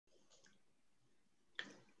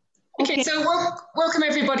Okay, so welcome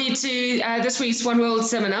everybody to this week's One World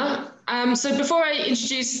seminar. So before I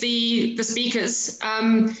introduce the speakers,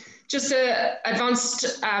 just an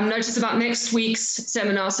advanced notice about next week's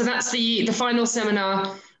seminar. So that's the final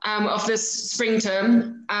seminar of this spring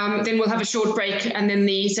term. Then we'll have a short break and then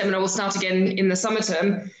the seminar will start again in the summer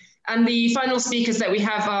term. And the final speakers that we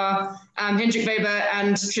have are Hendrik Weber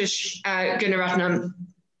and Trish Gunaratnam.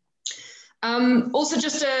 Also,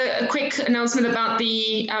 just a quick announcement about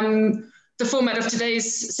the format of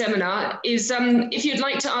today's seminar is if you'd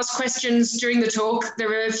like to ask questions during the talk, there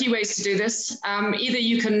are a few ways to do this. Either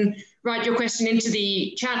you can write your question into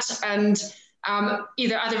the chat and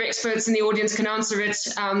either other experts in the audience can answer it,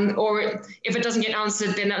 or if it doesn't get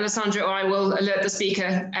answered, then Alessandra or I will alert the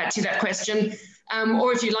speaker to that question.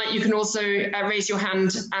 Or if you like, you can also raise your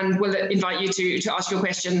hand and we'll invite you to ask your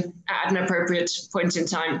question at an appropriate point in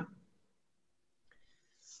time.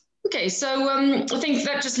 Okay, so I think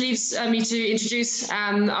that just leaves me to introduce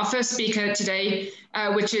our first speaker today,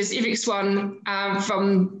 which is Swan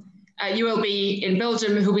from ULB in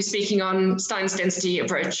Belgium, who will be speaking on Stein's density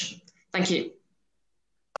approach. Thank you.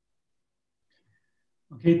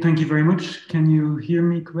 Okay, thank you very much. Can you hear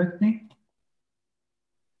me correctly?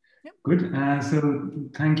 Yep. Good. So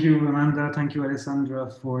thank you, Amanda. Thank you, Alessandra,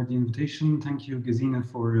 for the invitation. Thank you, Gesine,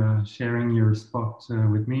 for sharing your spot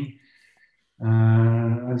with me.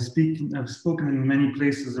 I've spoken in many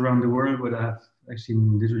places around the world, but I've actually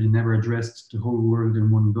literally never addressed the whole world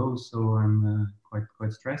in one go, so I'm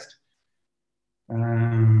quite stressed. Well,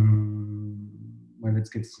 let's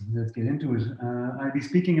get into it. I'll be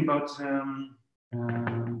speaking about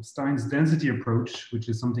Stein's density approach, which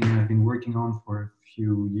is something I've been working on for a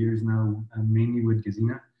few years now, mainly with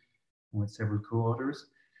Gesine, with several co-authors.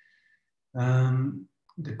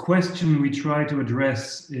 The question we try to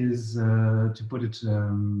address is, to put it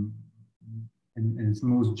in its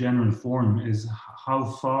most general form, is how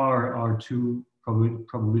far are two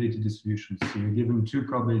probability distributions? So you're given two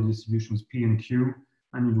probability distributions, P and Q,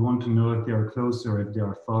 and you'd want to know if they are close or if they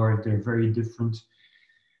are far, if they're very different.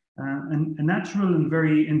 And a natural and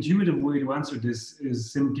very intuitive way to answer this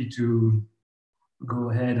is simply to go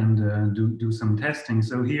ahead and do some testing.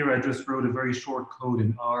 So here I just wrote a very short code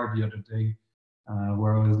in R the other day,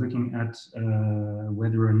 where I was looking at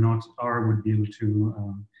whether or not R would be able to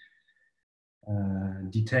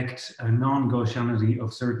detect a non-Gaussianity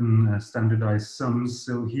of certain standardized sums.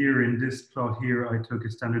 So here in this plot here, I took a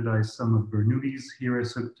standardized sum of Bernoulli's. Here I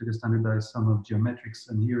took a standardized sum of geometrics,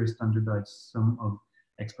 and here a standardized sum of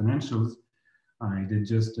exponentials. I did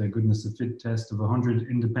just a goodness of fit test of 100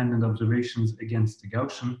 independent observations against the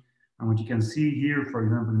Gaussian. And what you can see here, for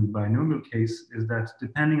example, in the binomial case, is that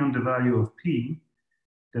depending on the value of P,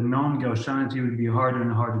 the non-Gaussianity will be harder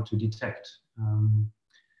and harder to detect.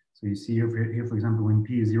 So you see here, for example, when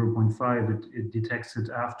P is 0.5, it detects it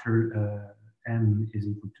after n is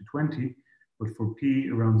equal to 20. But for P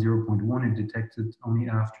around 0.1, it detects it only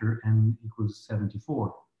after n equals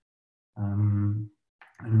 74. I'm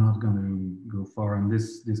not going to go far on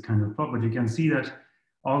this kind of plot, but you can see that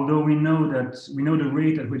although we know the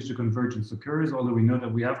rate at which the convergence occurs, although we know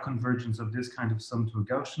that we have convergence of this kind of sum to a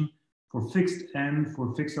Gaussian, for fixed n,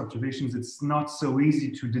 for fixed observations, it's not so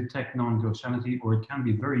easy to detect non-Gaussianity, or it can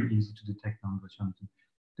be very easy to detect non-Gaussianity,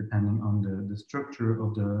 depending on the structure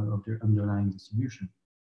of the underlying distribution.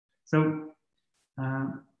 So,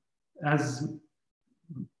 as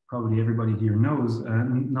probably everybody here knows,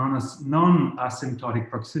 non-asymptotic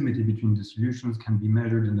proximity between distributions can be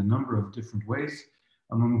measured in a number of different ways,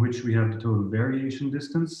 among which we have the total variation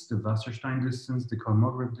distance, the Wasserstein distance, the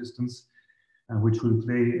Kolmogorov distance, which will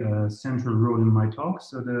play a central role in my talk.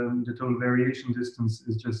 So the total variation distance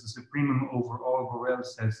is just the supremum over all Borel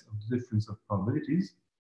sets of the difference of probabilities.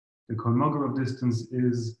 The Kolmogorov distance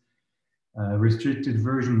is a restricted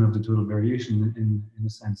version of the total variation in a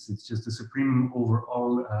sense. It's just the supremum over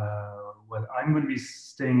all, well, I'm going to be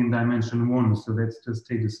staying in dimension 1, so let's just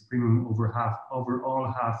take the supremum over all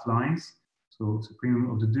half lines. So supremum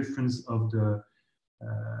of the difference of the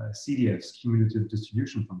CDFs, cumulative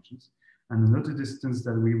distribution functions. And another distance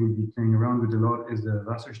that we will be playing around with a lot is the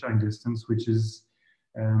Wasserstein distance, which is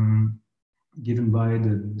given by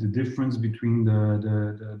the difference between the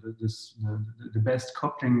best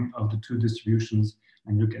coupling of the two distributions,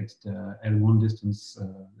 and look at the L1 distance,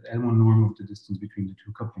 the L1 norm of the distance between the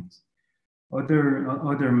two couplings. Other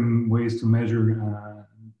ways to measure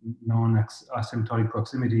non-asymptotic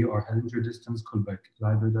proximity are Hellinger distance,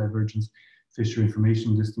 Kullback-Leibler divergence, Fisher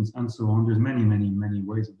information distance, and so on. There's many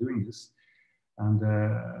ways of doing this. And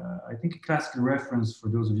I think a classical reference for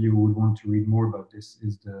those of you who would want to read more about this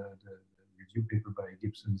is the review paper by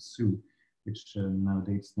Gibson Su, which now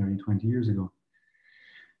dates nearly 20 years ago.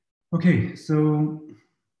 Okay, so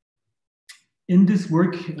in this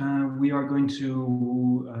work, we are going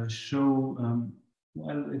to show,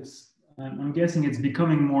 well, I'm guessing it's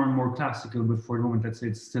becoming more and more classical, but for the moment, let's say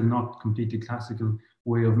it's still not completely classical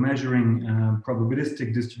way of measuring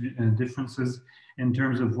probabilistic differences in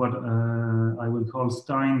terms of what I would call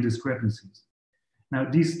Stein discrepancies. Now,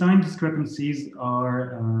 these Stein discrepancies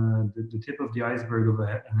are the tip of the iceberg of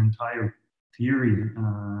an entire theory,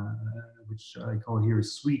 which I call here a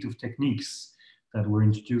suite of techniques that were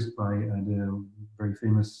introduced by the very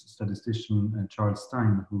famous statistician Charles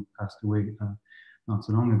Stein, who passed away not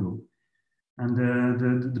so long ago. And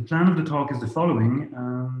the plan of the talk is the following.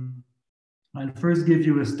 I'll first give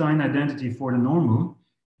you a Stein identity for the normal.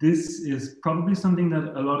 This is probably something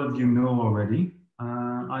that a lot of you know already.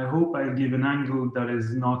 I hope I'll give an angle that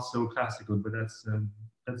is not so classical, but that's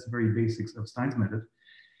the very basics of Stein's method.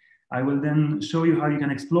 I will then show you how you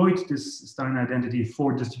can exploit this Stein identity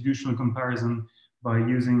for distributional comparison by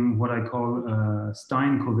using what I call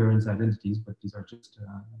Stein covariance identities, but these are just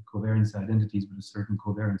covariance identities with a certain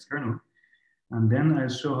covariance kernel. And then I'll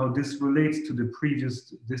show how this relates to the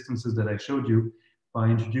previous distances that I showed you by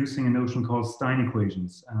introducing a notion called Stein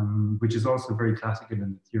equations, which is also very classical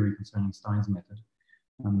in the theory concerning Stein's method.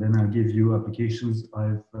 And then I'll give you applications.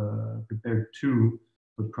 I've prepared two,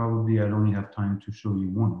 but probably I'll only have time to show you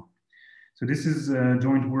one. So this is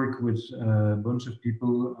joint work with a bunch of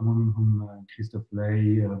people, among whom Christophe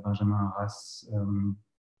Ley, Benjamin Arras,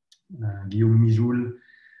 Guillaume Mijoul,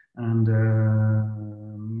 and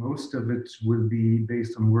most of it will be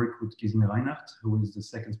based on work with Reinert, who is the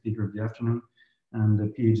second speaker of the afternoon, and a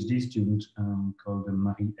PhD student called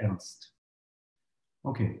Marie Ernst.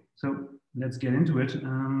 Okay, so let's get into it.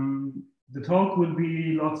 The talk will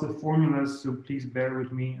be lots of formulas, so please bear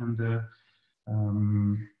with me, and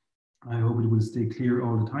I hope it will stay clear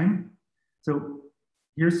all the time. So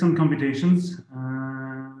here's some computations.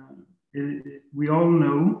 We all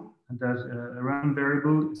know that a random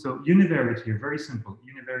variable, so univariate here, very simple,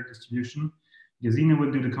 univariate distribution. Gesine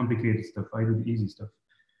will do the complicated stuff, I do the easy stuff.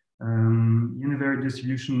 Univariate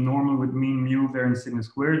distribution, normal with mean mu, variance sigma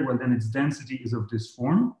squared, well then its density is of this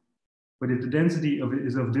form. But if the density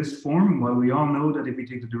is of this form, well, we all know that if we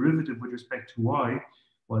take the derivative with respect to y,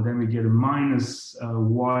 well, then we get a minus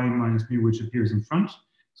y minus mu, which appears in front.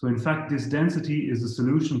 So in fact, this density is the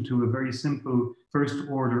solution to a very simple first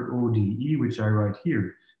order ODE, which I write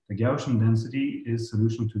here. The Gaussian density is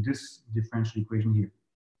solution to this differential equation here.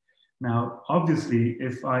 Now, obviously,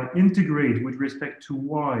 if I integrate with respect to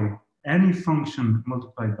y any function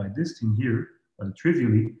multiplied by this thing here, well,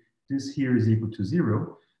 trivially, this here is equal to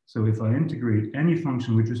 0. So if I integrate any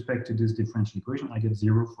function with respect to this differential equation, I get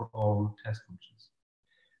 0 for all test functions.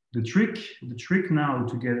 The trick now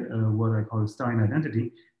to get what I call a Stein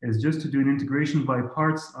identity is just to do an integration by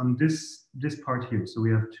parts on this part here. So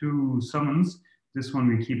we have two summands. This one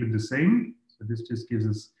we keep it the same. So this just gives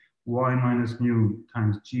us y minus mu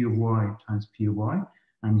times g of y times p of y.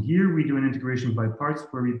 And here we do an integration by parts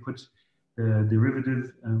where we put the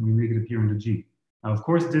derivative and we make it appear in the g. Now, of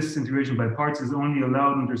course, this integration by parts is only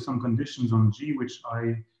allowed under some conditions on g, which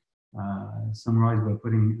I summarize by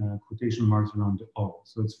putting quotation marks around the all.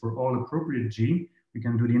 So it's for all appropriate g, we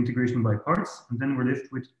can do the integration by parts, and then we're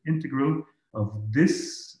left with integral of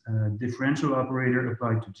this differential operator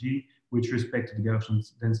applied to g, with respect to the Gaussian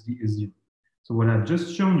density is 0. So what I've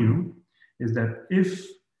just shown you is that if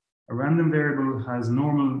a random variable has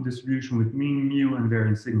normal distribution with mean mu and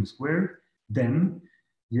variance sigma squared, then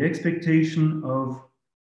the expectation of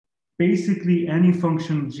basically any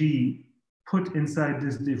function g put inside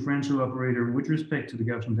this differential operator with respect to the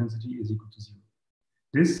Gaussian density is equal to 0.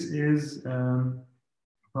 This is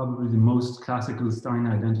probably the most classical Stein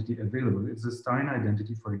identity available. It's a Stein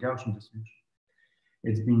identity for the Gaussian distribution.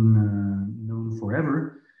 It's been known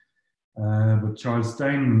forever, but Charles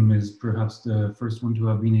Stein is perhaps the first one to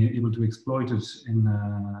have been able to exploit it,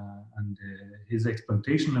 and his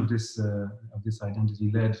exploitation of this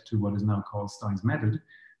identity led to what is now called Stein's method.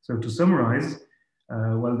 So to summarize,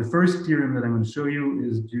 well, the first theorem that I'm going to show you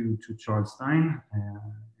is due to Charles Stein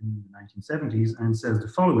in the 1970s, and says the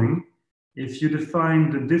following: if you define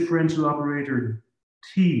the differential operator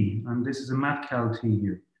t, and this is a matcal t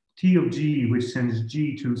here, t of g, which sends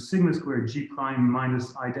g to sigma squared g prime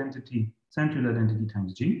minus identity, centered identity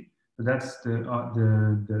times g. So that's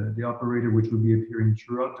the operator which will be appearing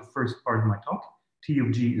throughout the first part of my talk. T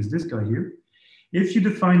of g is this guy here. If you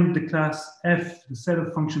define the class f, the set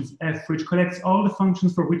of functions f, which collects all the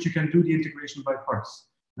functions for which you can do the integration by parts.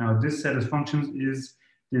 Now, this set of functions is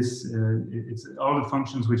this, it's all the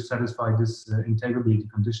functions which satisfy this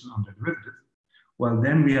integrability condition on the derivative. well,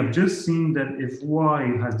 then we have just seen that if y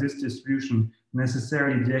has this distribution,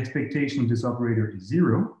 necessarily the expectation of this operator is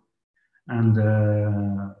 0. And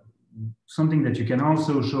something that you can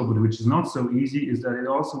also show, but which is not so easy, is that it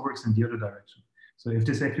also works in the other direction. So if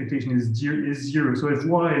this expectation is 0, so if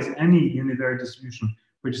y is any univariate distribution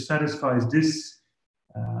which satisfies this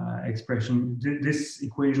expression, this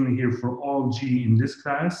equation here for all g in this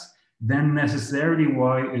class, then necessarily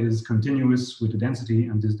y is continuous with the density,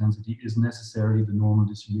 and this density is necessarily the normal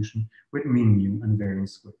distribution with mean mu and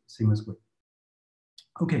variance squared, sigma squared.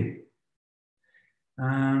 Okay.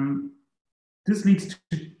 This leads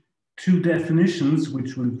to two definitions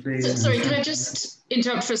which will play. Sorry, can I just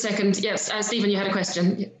interrupt for a second? Yes, Stephen, you had a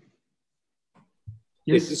question.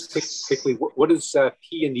 Yes. Just quickly, what is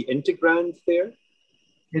P in the integrand there?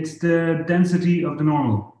 It's the density of the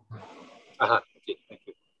normal. Okay, thank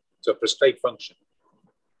you. So prescribed function.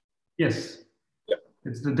 Yes. Yeah.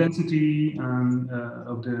 It's the density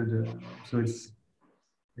of the so it's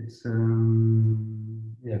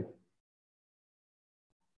yeah.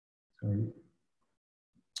 Sorry.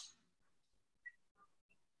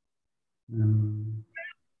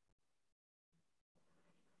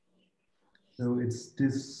 So it's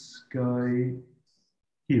this guy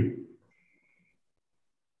here.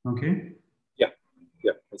 Okay. Yeah,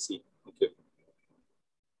 I see. Thank you.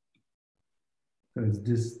 So it's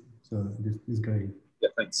this. So this guy here. Yeah,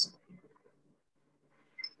 thanks.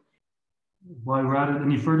 While we're at it,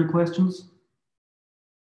 any further questions?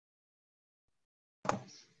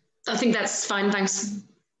 I think that's fine, thanks.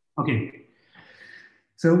 Okay.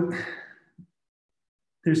 So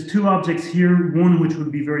there's two objects here, one which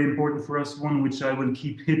would be very important for us, one which I will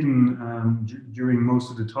keep hidden during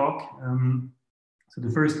most of the talk. So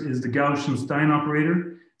the first is the Gaussian-Stein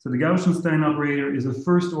operator. So the Gaussian-Stein operator is a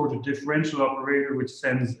first-order differential operator which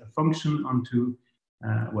sends a function onto,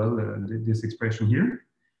 this expression here.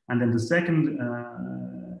 And then the second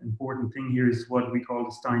important thing here is what we call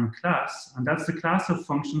the Stein class. And that's the class of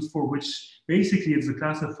functions for which, basically it's the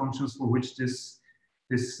class of functions for which this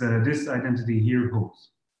identity here holds.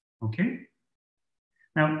 Okay?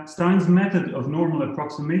 Now, Stein's method of normal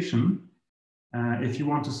approximation, if you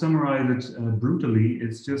want to summarize it brutally,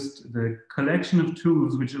 it's just the collection of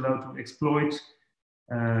tools which allow to exploit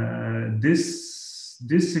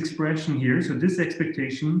this expression here, so this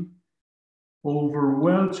expectation over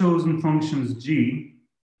well-chosen functions g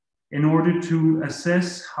in order to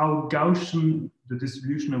assess how Gaussian the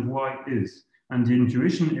distribution of y is. And the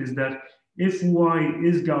intuition is that if y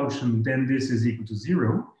is Gaussian, then this is equal to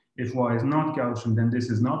 0. If y is not Gaussian, then this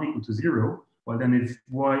is not equal to 0. Well, then if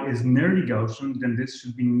y is nearly Gaussian, then this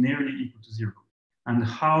should be nearly equal to 0. And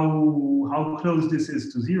how close this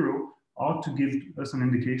is to 0 ought to give us an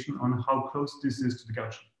indication on how close this is to the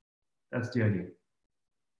Gaussian. That's the idea.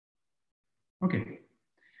 Okay,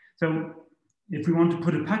 so if we want to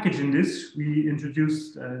put a package in this, we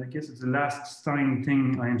introduced, I guess it's the last Stein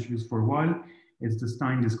thing I introduced for a while, it's the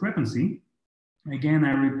Stein discrepancy. Again,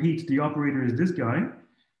 I repeat, the operator is this guy.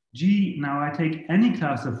 G, now I take any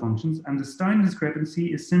class of functions, and the Stein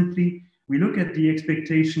discrepancy is simply, we look at the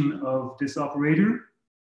expectation of this operator,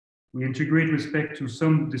 we integrate respect to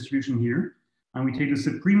some distribution here, and we take the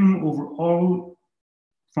supremum over all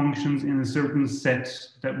functions in a certain set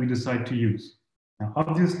that we decide to use. Now,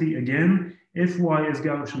 obviously, again, if y is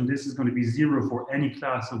Gaussian, this is going to be 0 for any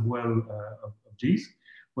class of of g's.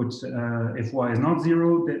 But if y is not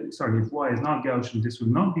 0, if y is not Gaussian, this will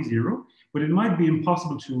not be 0. But it might be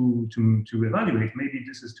impossible to evaluate. Maybe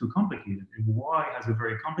this is too complicated. If y has a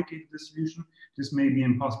very complicated distribution, this may be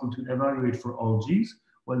impossible to evaluate for all g's.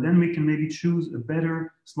 Well, then we can maybe choose a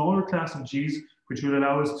better, smaller class of g's, which will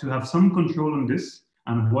allow us to have some control on this.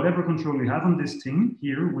 And whatever control we have on this thing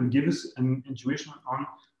here will give us an intuition on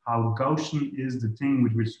how Gaussian is the thing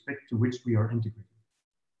with respect to which we are integrating.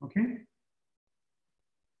 Okay?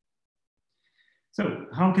 So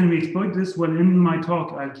how can we exploit this? Well, in my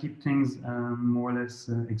talk, I'll keep things more or less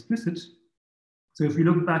explicit. So if we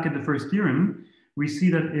look back at the first theorem, we see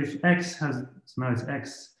that if x has, so now it's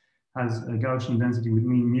x, has a Gaussian density with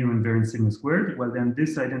mean mu and variance sigma squared, well, then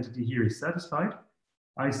this identity here is satisfied.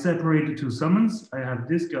 I separate the two summands. I have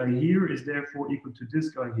this guy here is therefore equal to this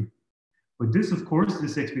guy here. But this, of course,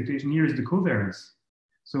 this expectation here is the covariance.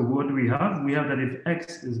 So what do we have? We have that if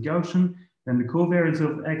x is Gaussian, then the covariance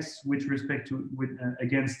of x with respect to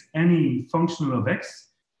against any functional of x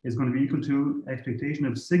is going to be equal to expectation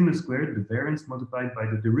of sigma squared, the variance multiplied by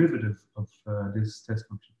the derivative of this test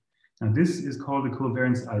function. Now this is called the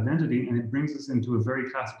covariance identity, and it brings us into a very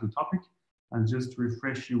classical topic. I'll just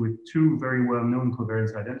refresh you with two very well-known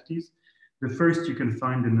covariance identities. The first you can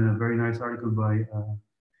find in a very nice article by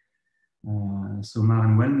Somar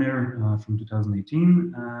and Wenner from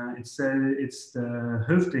 2018. It's the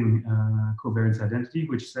Hoefding covariance identity,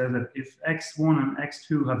 which says that if X1 and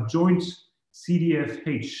X2 have joint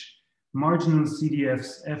CDFH marginal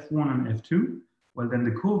CDFs F1 and F2, well, then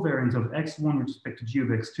the covariance of X1 with respect to G of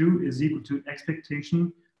X2 is equal to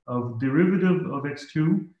expectation of derivative of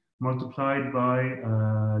X2 multiplied by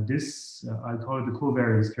I'll call it the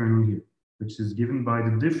covariance kernel here, which is given by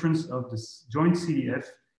the difference of this joint CDF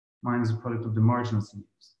minus the product of the marginal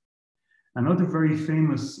CDFs. Another very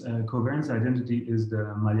famous covariance identity is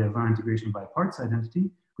the Maliavin integration by parts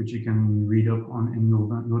identity, which you can read up on in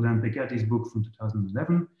Nodin-Pecati's book from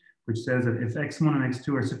 2011, which says that if X1 and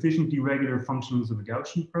X2 are sufficiently regular functions of a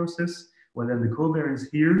Gaussian process, well, then the covariance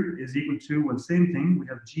here is equal to, well, same thing, we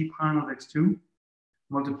have G prime of X2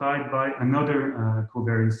 multiplied by another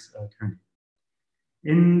covariance kernel.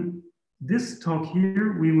 In this talk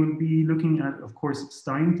here, we will be looking at, of course,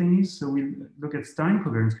 Stein thingies. So we look at Stein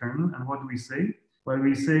covariance kernel, and what do we say? Well,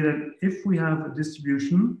 we say that if we have a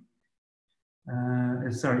distribution,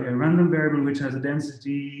 a random variable which has a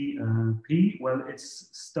density P, well, its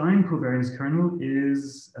Stein covariance kernel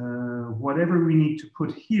is whatever we need to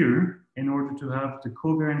put here in order to have the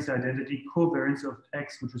covariance identity, covariance of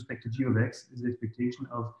X with respect to G of X is the expectation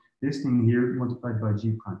of this thing here multiplied by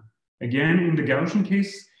G prime. Again, in the Gaussian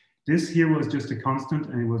case, this here was just a constant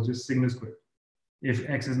and it was just sigma squared. If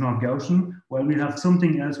X is not Gaussian, well, we have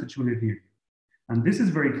something else which will appear. And this is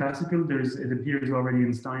very classical. It appears already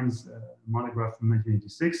in Stein's monograph from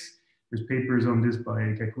 1986. There's papers on this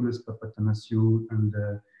by Kakoulis, Papatanasiou, and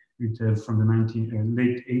Utev from the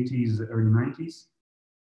late 80s, early 90s.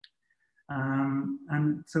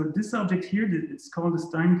 And so this object here, it's called the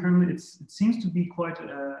Stein kernel. It seems to be quite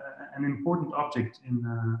an important object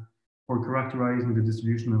for characterizing the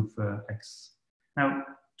distribution of X. Now,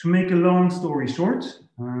 to make a long story short,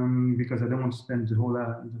 because I don't want to spend the whole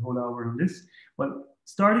hour on this, but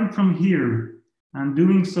starting from here and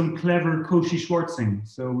doing some clever Cauchy-Schwarzing,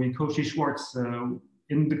 so we Cauchy-Schwarz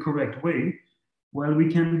in the correct way, well,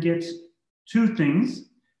 we can get two things.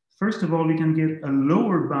 First of all, we can get a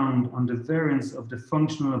lower bound on the variance of the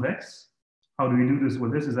functional of X. How do we do this?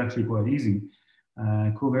 Well, this is actually quite easy.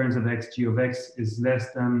 Covariance of X, G of X is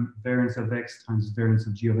less than variance of X times variance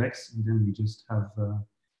of G of X, and then we just have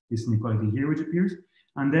this inequality here which appears.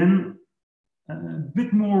 And then a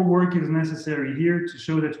bit more work is necessary here to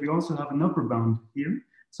show that we also have an upper bound here.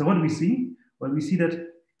 So what do we see? Well, we see that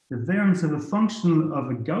the variance of a function of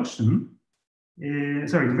a Gaussian, the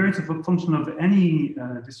variance of a function of any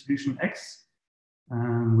distribution X,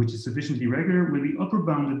 which is sufficiently regular, will be upper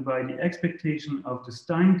bounded by the expectation of the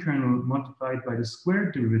Stein kernel multiplied by the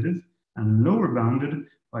squared derivative and lower bounded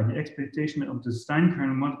by the expectation of the Stein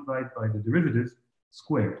kernel multiplied by the derivative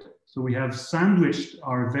squared. So we have sandwiched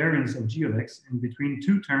our variance of G of X in between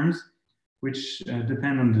two terms which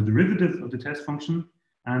depend on the derivative of the test function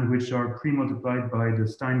and which are pre-multiplied by the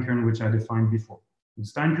Stein kernel which I defined before. The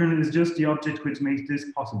Stein kernel is just the object which makes this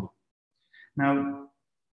possible. Now,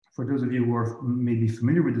 for those of you who are maybe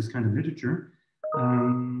familiar with this kind of literature,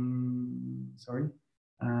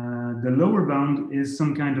 the lower bound is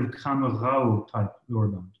some kind of Kramer-Rao type lower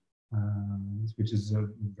bound, which is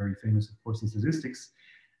very famous, of course, in statistics.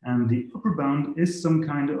 And the upper bound is some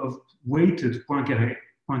kind of weighted Poincaré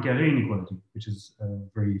inequality, which is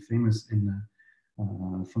very famous in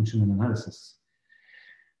functional analysis.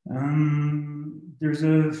 There's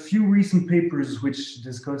a few recent papers which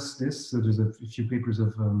discuss this. So there's a few papers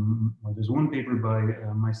of, well, there's one paper by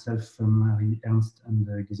myself, Marie Ernst, and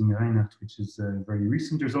Gesine Reinert, which is very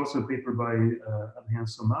recent. There's also a paper by Adrien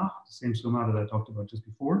Somar, the same Somar that I talked about just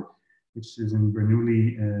before, which is in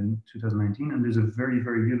Bernoulli in 2019. And there's a very,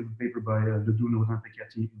 very beautiful paper by Ledoux,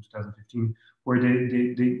 Nodin-Pecati in 2015, where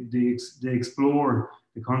they explore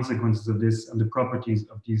the consequences of this and the properties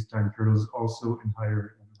of these time kernels also in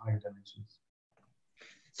higher dimensions.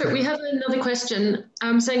 So we have another question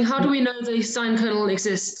saying, how do we know the Stein kernel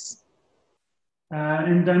exists?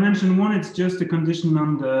 In dimension 1, it's just a condition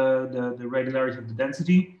on the regularity of the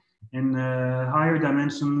density. In higher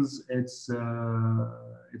dimensions, it's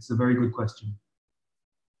a very good question.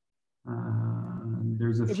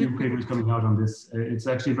 There's a few papers coming out on this. It's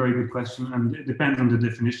actually a very good question, and it depends on the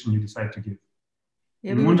definition you decide to give.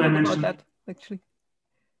 Yeah, in one dimension, about that, actually.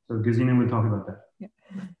 So Gesine will talk about that. Yeah.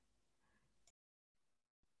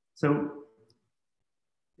 So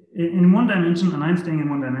in one dimension, and I'm staying in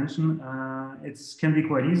one dimension, it can be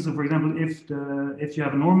quite easy. So for example, if you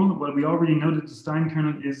have a normal, well, we already know that the Stein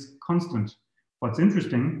kernel is constant. What's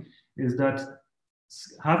interesting is that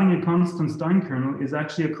having a constant Stein kernel is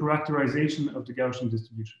actually a characterization of the Gaussian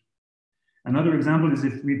distribution. Another example is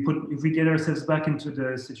if we get ourselves back into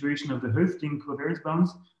the situation of the Hoeffding covariance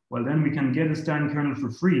bounds, well, then we can get a Stein kernel for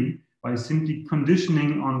free by simply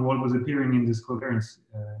conditioning on what was appearing in this covariance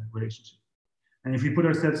relationship. And if we put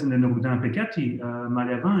ourselves in the Baudin-Peccati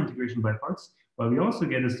integration by parts, well, we also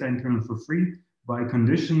get a Stein kernel for free by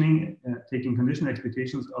conditioning, taking conditional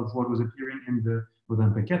expectations of what was appearing in the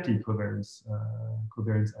Baudin-Peccati covariance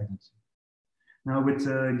identity. Now with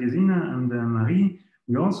Gesine and Marie,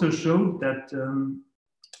 we also showed that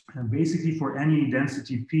basically for any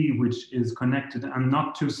density P which is connected and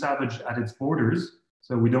not too savage at its borders,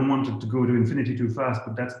 so we don't want it to go to infinity too fast,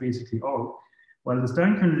 but that's basically all. While the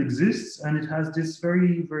Stein kernel exists and it has this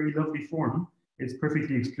very, very lovely form, it's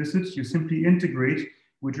perfectly explicit. You simply integrate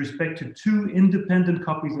with respect to two independent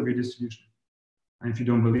copies of your distribution. And if you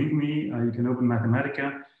don't believe me, you can open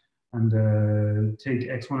Mathematica and take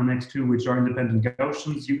x1 and x2, which are independent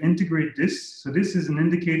Gaussians. You integrate this. So this is an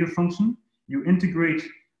indicator function. You integrate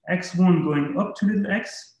x1 going up to little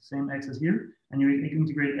x, same x as here, and you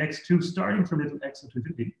integrate x2 starting from little x up to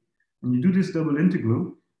infinity. And you do this double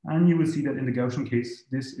integral, and you will see that in the Gaussian case,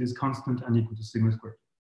 this is constant and equal to sigma squared.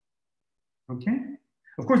 Okay?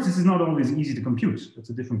 Of course, this is not always easy to compute. That's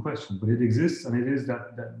a different question, but it exists, and it is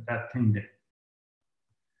that thing there.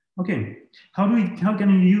 Okay, how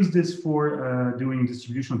can we use this for doing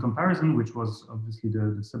distributional comparison, which was obviously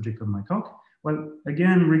the subject of my talk? Well,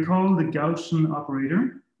 again, recall the Gaussian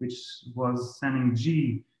operator, which was sending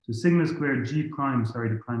g to sigma squared g prime, sorry,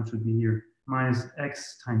 the prime should be here, minus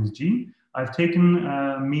x times g. I've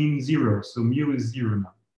taken mean 0, so mu is 0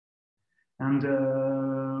 now.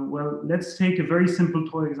 And well, let's take a very simple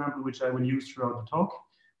toy example, which I will use throughout the talk,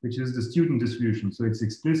 which is the student distribution. So it's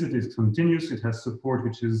explicit, it's continuous, it has support,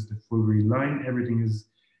 which is the full real line, everything is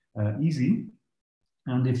easy.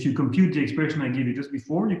 And if you compute the expression I gave you just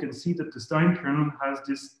before, you can see that the Stein kernel has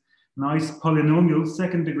this nice polynomial,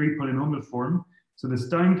 second degree polynomial form. So the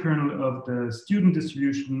Stein kernel of the student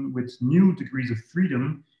distribution with nu degrees of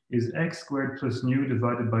freedom is x squared plus nu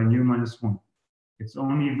divided by nu minus 1. It's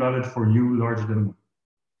only valid for nu larger than 1.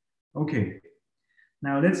 Okay,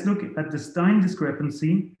 now let's look at the Stein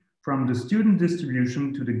discrepancy from the student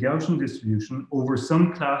distribution to the Gaussian distribution over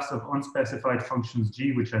some class of unspecified functions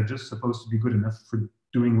g, which are just supposed to be good enough for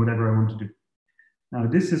doing whatever I want to do. Now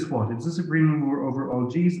this is what? It's this agreement over all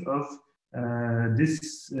g's of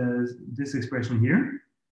this expression here.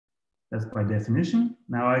 That's by definition.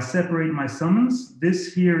 Now I separate my summons.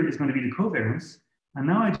 This here is going to be the covariance. And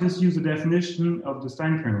now I just use the definition of the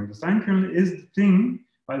Stein kernel. The Stein kernel is the thing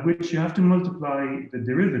by which you have to multiply the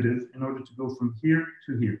derivative in order to go from here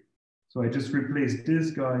to here. So I just replace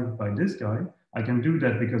this guy by this guy. I can do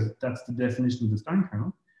that because that's the definition of the Stein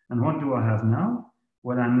kernel. And what do I have now?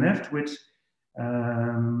 Well, I'm left with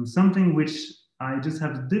something which I just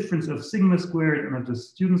have the difference of sigma squared and of the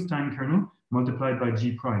student Stein kernel multiplied by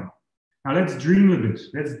g prime. Now let's dream a bit.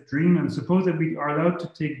 Let's dream and suppose that we are allowed to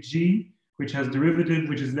take g, which has derivative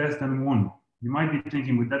which is less than 1. You might be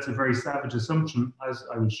thinking, well, that's a very savage assumption. As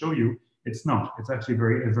I will show you, it's not. It's actually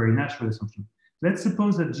a very natural assumption. Let's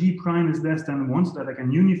suppose that g prime is less than 1 so that I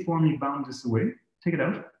can uniformly bound this away. Take it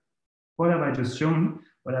out. What have I just shown?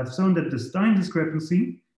 Well, I've shown that the Stein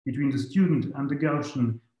discrepancy between the student and the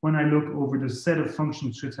Gaussian, when I look over the set of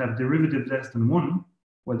functions should have derivative less than 1,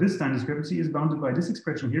 well, this Stein discrepancy is bounded by this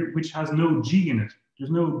expression here, which has no g in it.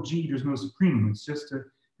 There's no g, there's no supremum. It's just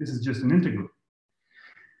this is just an integral.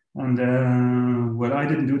 And well, I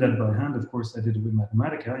didn't do that by hand. Of course, I did it with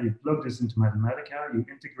Mathematica. You plug this into Mathematica, you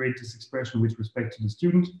integrate this expression with respect to the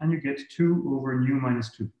student, and you get 2 over nu minus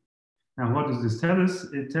 2. Now, what does this tell us?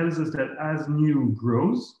 It tells us that as nu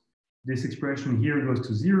grows, this expression here goes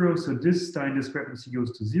to 0. So this Stein discrepancy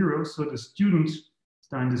goes to 0. So the student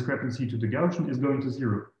Stein discrepancy to the Gaussian is going to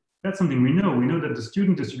 0. That's something we know. We know that the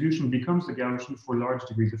student distribution becomes the Gaussian for large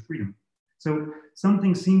degrees of freedom. So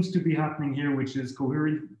something seems to be happening here, which is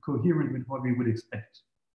coherent with what we would expect.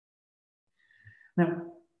 Now,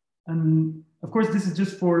 of course, this is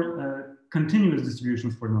just for continuous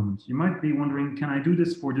distributions for the moment. You might be wondering, can I do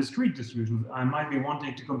this for discrete distributions? I might be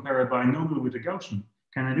wanting to compare a binomial with a Gaussian.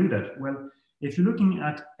 Can I do that? Well, if you're looking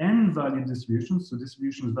at n-valued distributions, so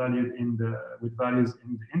distributions valued with values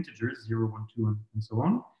in the integers, 0, 1, 2, and so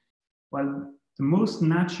on, well, the most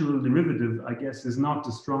natural derivative, I guess, is not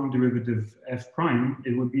the strong derivative f prime.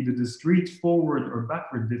 It would be the discrete forward or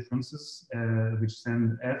backward differences, which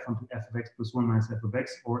send f onto f of x plus 1 minus f of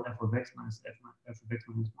x, or f of x minus f of x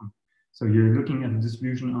minus 1. So you're looking at the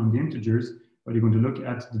distribution on the integers, but you're going to look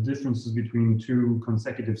at the differences between two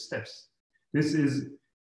consecutive steps. This is,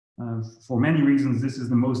 for many reasons, this is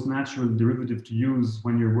the most natural derivative to use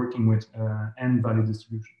when you're working with n-value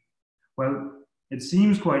distribution. Well, it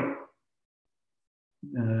seems quite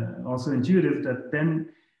also intuitive that then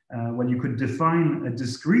well, you could define a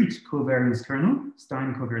discrete covariance kernel,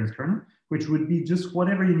 Stein covariance kernel, which would be just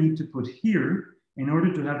whatever you need to put here in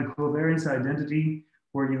order to have the covariance identity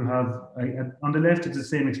where you have, on the left, it's the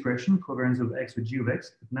same expression, covariance of x with g of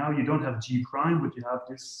x, but now you don't have g prime, but you have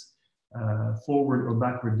this forward or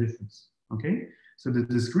backward difference, okay? So the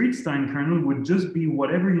discrete Stein kernel would just be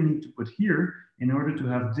whatever you need to put here in order to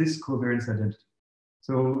have this covariance identity.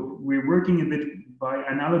 So we're working a bit by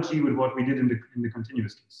analogy with what we did in the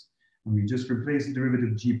continuous case. And we just replace the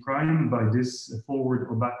derivative g prime by this forward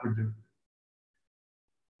or backward derivative.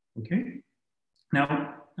 Okay.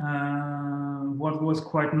 Now, what was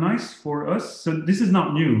quite nice for us, so this is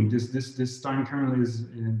not new. This Stein kernel is,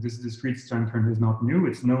 this discrete Stein kernel is not new.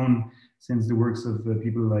 It's known since the works of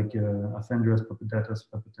people like Afendras, Papadakis,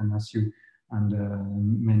 Papatanasiou, and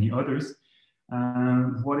many others.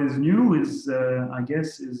 What is new is, I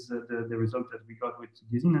guess, is the result that we got with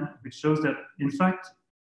Gesine, which shows that, in fact,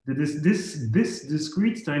 this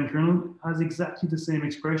discrete Stein kernel has exactly the same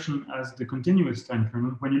expression as the continuous Stein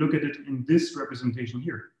kernel when you look at it in this representation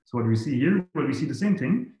here. So what do we see here? Well, we see the same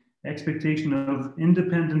thing, expectation of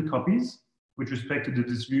independent copies with respect to the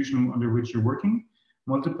distribution under which you're working,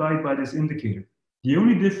 multiplied by this indicator. The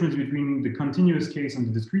only difference between the continuous case and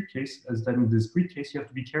the discrete case is that in the discrete case, you have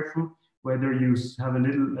to be careful whether you have a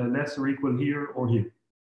little less or equal here or here.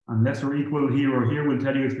 And less or equal here or here will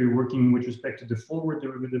tell you if you're working with respect to the forward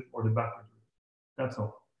derivative or the backward derivative. That's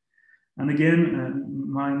all. And again,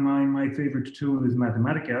 my favorite tool is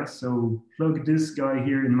Mathematica. So plug this guy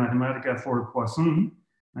here in Mathematica for Poisson,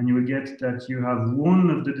 and you will get that you have one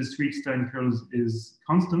of the discrete Stein kernels is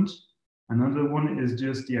constant, another one is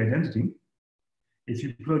just the identity. If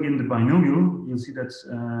you plug in the binomial, you'll see that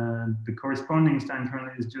the corresponding Stein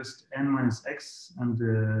kernel is just n minus x, and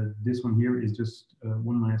this one here is just 1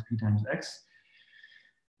 minus p times x.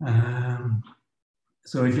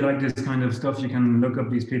 So if you like this kind of stuff, you can look up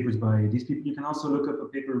these papers by these people. You can also look up a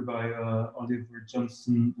paper by Oliver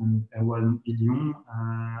Johnson and Erwan Ilion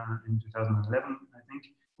in 2011, I think,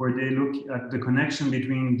 where they look at the connection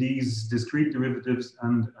between these discrete derivatives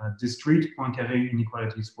and discrete Poincaré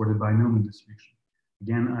inequalities for the binomial distribution.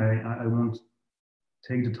 Again, I won't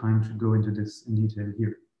take the time to go into this in detail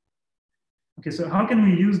here. Okay, so how can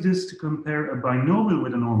we use this to compare a binomial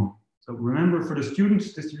with a normal? So remember, for the student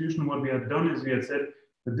distribution, what we had done is we had said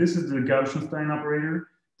that this is the Gaussian Stein operator.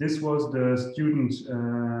 This was the student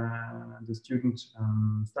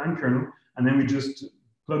Stein kernel, and then we just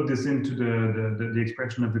plug this into the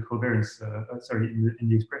expression of the covariance. In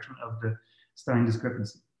the expression of the Stein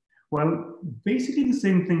discrepancy. Well, basically the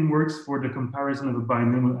same thing works for the comparison of a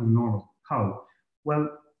binomial and normal. How? Well,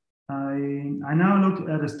 I now look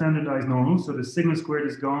at a standardized normal. So the sigma squared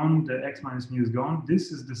is gone, the x minus mu is gone.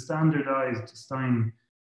 This is the standardized Stein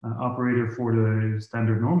operator for the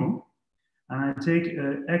standard normal. And I take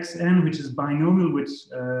xn, which is binomial with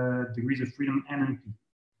degrees of freedom n and p.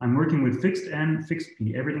 I'm working with fixed n, fixed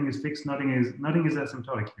p. Everything is fixed, nothing is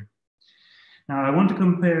asymptotic here. Now I want to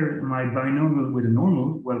compare my binomial with a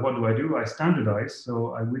normal. Well, what do? I standardize.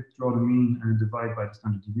 So I withdraw the mean and divide by the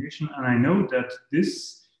standard deviation. And I know that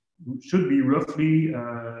this should be roughly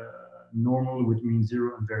normal with mean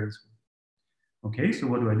 0 and variance 1. Okay, so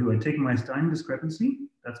what do? I take my Stein discrepancy.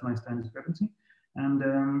 That's my Stein discrepancy.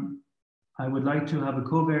 And I would like to have a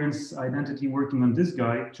covariance identity working on this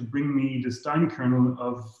guy to bring me the Stein kernel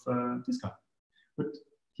of this guy. But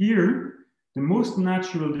here, the most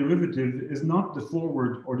natural derivative is not the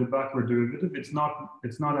forward or the backward derivative. It's not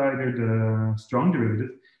either the strong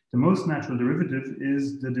derivative. The most natural derivative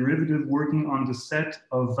is the derivative working on the set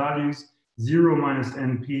of values 0 minus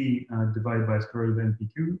np divided by square root of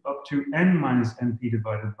npq up to n minus np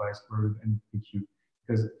divided by square root of npq.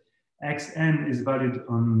 Because xn is valued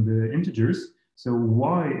on the integers, so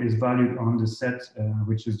y is valued on the set,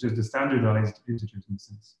 which is just the standardized integers in a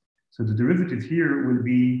sense. So the derivative here will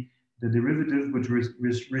be the derivative which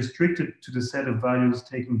is restricted to the set of values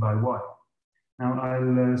taken by y. Now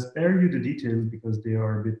I'll spare you the details because they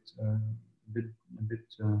are a bit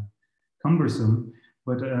cumbersome,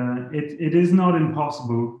 but it is not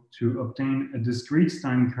impossible to obtain a discrete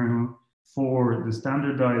Stein kernel for the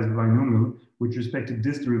standardized binomial with respect to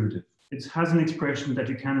this derivative. It has an expression that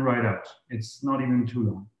you can write out. It's not even too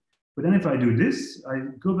long. But then if I do this, I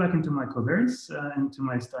go back into my covariance, into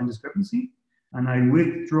my Stein discrepancy, and I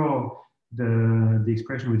withdraw the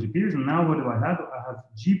expression which appears. And now what do I have? I have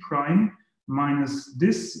g prime minus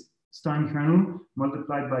this Stein kernel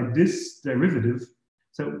multiplied by this derivative.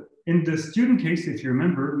 So in the student case, if you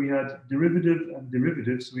remember, we had derivative and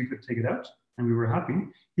derivative, so we could take it out and we were happy.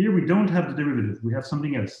 Here we don't have the derivative, we have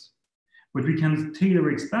something else. But we can Taylor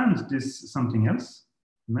expand this something else.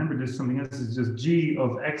 Remember, this something else is just g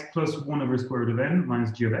of x plus 1 over square root of n minus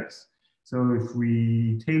g of x. So if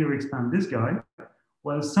we Taylor expand this guy,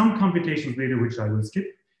 well, some computations later, which I will skip,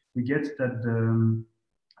 we get that the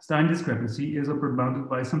Stein discrepancy is upper bounded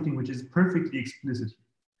by something which is perfectly explicit.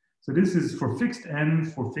 So this is for fixed n,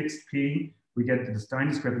 for fixed p, we get that the Stein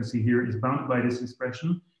discrepancy here is bounded by this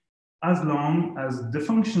expression, as long as the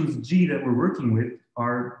functions g that we're working with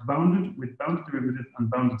are bounded with bounded derivative and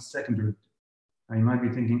bounded second derivative. Now you might be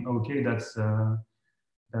thinking, okay,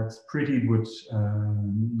 that's pretty, but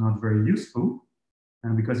not very useful,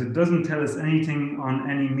 because it doesn't tell us anything on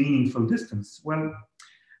any meaningful distance. Well,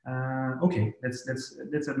 okay, let's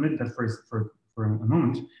admit that first for a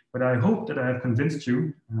moment. But I hope that I have convinced you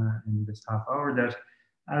in this half hour that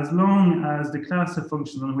as long as the class of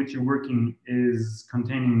functions on which you're working is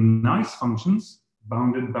containing nice functions,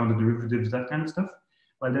 bounded derivatives, that kind of stuff,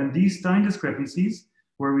 well then these Stein discrepancies,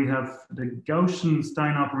 where we have the Gaussian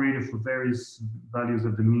Stein operator for various values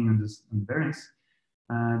of the mean and the variance,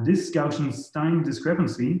 this Gaussian Stein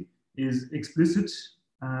discrepancy is explicit.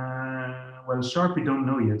 Well, sharp we don't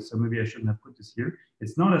know yet, so maybe I shouldn't have put this here.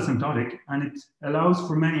 It's not asymptotic, and it allows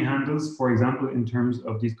for many handles, for example, in terms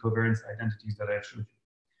of these covariance identities that I showed you.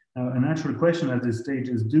 Now, a natural question at this stage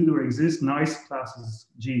is, do there exist nice classes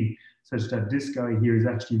G such that this guy here is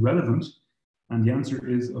actually relevant? And the answer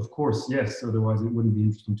is, of course, yes, otherwise it wouldn't be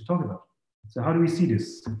interesting to talk about. So how do we see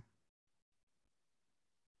this?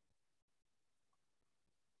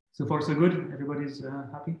 So far, so good? Everybody's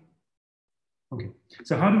happy? Okay,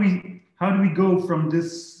 so how do we go from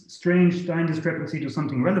this strange Stein discrepancy to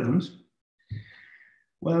something relevant?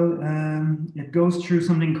 Well, it goes through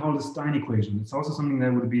something called a Stein equation. It's also something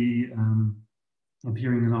that would be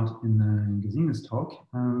appearing a lot in Gesina's talk.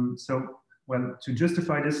 Well, to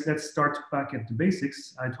justify this, let's start back at the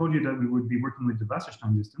basics. I told you that we would be working with the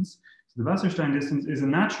Wasserstein distance. So the Wasserstein distance is a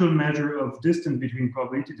natural measure of distance between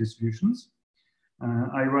probability distributions.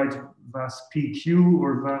 I write VAS PQ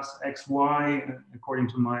or VAS XY according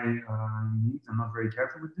to my needs. I'm not very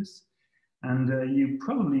careful with this. And you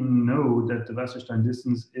probably know that the Wasserstein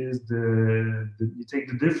distance is you take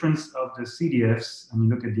the difference of the CDFs and you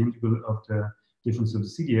look at the integral of the difference of the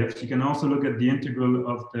CDFs. You can also look at the integral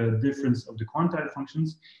of the difference of the quantile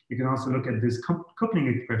functions. You can also look at this coupling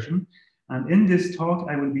expression. And in this talk,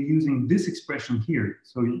 I will be using this expression here.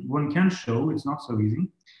 So one can show, it's not so easy,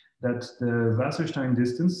 that the Wasserstein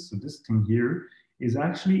distance, so this thing here, is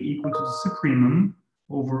actually equal to the supremum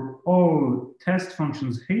over all test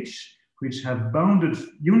functions h, which have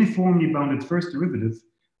uniformly bounded first derivative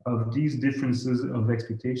of these differences of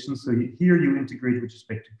expectations. So here you integrate with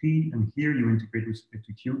respect to p, and here you integrate with respect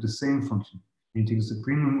to q, the same function. You take the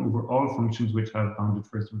supremum over all functions which have bounded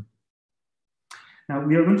first derivative. Now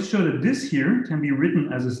we are going to show that this here can be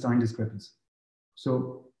written as a Stein discrepancy.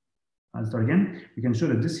 So I'll start again. We can show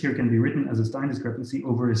that this here can be written as a Stein discrepancy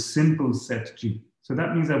over a simple set G. So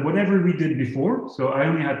that means that whatever we did before, so I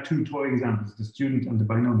only had two toy examples, the student and the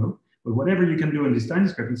binomial, but whatever you can do in these Stein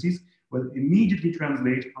discrepancies will immediately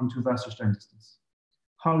translate onto Wasserstein distance.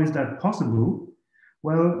 How is that possible?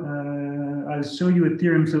 Well, I'll show you a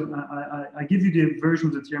theorem. So I give you the version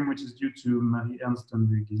of the theorem which is due to Marie-Ernst and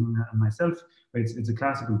Gesina and myself. But it's a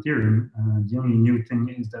classical theorem. The only new thing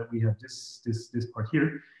is that we have this part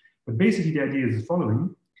here. But basically the idea is the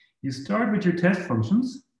following. You start with your test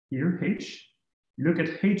functions, here, h. You look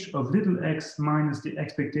at h of little x minus the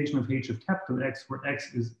expectation of h of capital X, where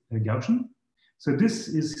x is a Gaussian. So this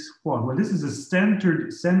is what? Well, this is a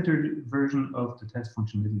centered version of the test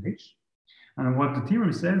function little h. And what the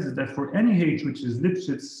theorem says is that for any h which is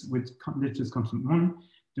Lipschitz with Lipschitz constant 1,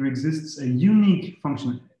 there exists a unique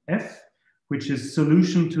function f, which is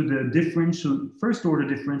solution to the first order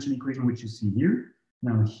differential equation which you see here.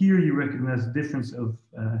 Now here you recognize the difference of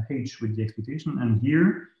h with the expectation, and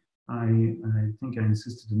here I think I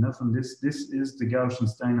insisted enough on this. This is the Gaussian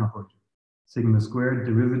Stein operator, sigma squared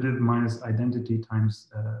derivative minus identity times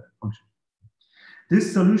function.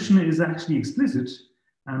 This solution is actually explicit,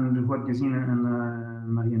 and what Gesina and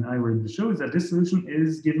Marie and I were able to show is that this solution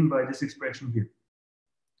is given by this expression here.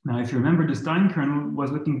 Now, if you remember, the Stein kernel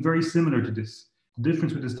was looking very similar to this. The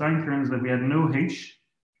difference with the Stein kernel is that we had no h,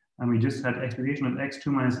 and we just had expectation of x2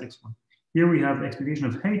 minus x1. Here we have expectation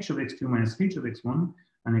of h of x2 minus h of x1,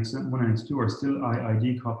 and x1 and x2 are still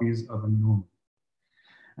IID copies of a normal.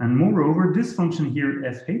 And moreover, this function here,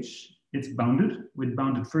 fh, it's bounded with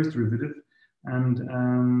bounded first derivative, and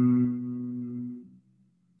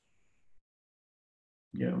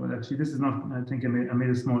yeah, well, actually, this is not, I think I made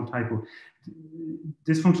a small typo.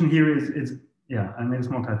 This function here is Yeah, I made a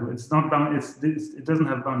small typo. It's not bound. It doesn't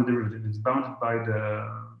have bounded derivative. It's bounded by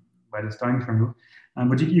the Stein kernel,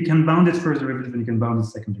 but you can bound its first derivative and you can bound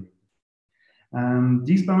its second derivative.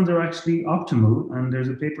 These bounds are actually optimal, and there's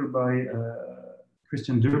a paper by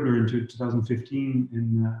Christian Döbler in 2015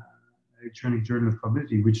 in Electronic Journal of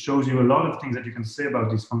Probability, which shows you a lot of things that you can say about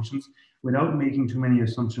these functions without making too many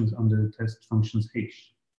assumptions on the test functions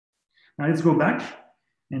h. Now let's go back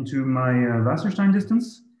into my Wasserstein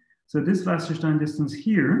distance. So this Wasserstein distance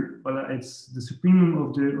here, well, it's the supremum of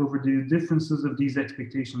over the differences of these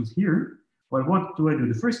expectations here. Well, what do I do?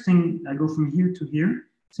 The first thing, I go from here to here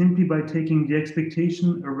simply by taking the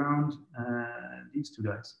expectation around these two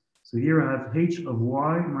guys. So here I have h of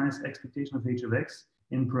y minus expectation of h of x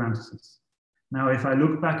in parentheses. Now, if I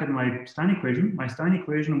look back at my Stein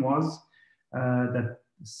equation was that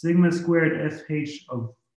sigma squared fh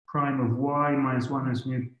of prime of y minus 1 minus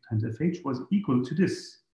mu times fh was equal to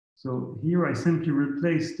this. So here I simply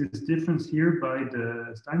replace this difference here by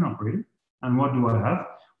the Stein operator. And what do I have?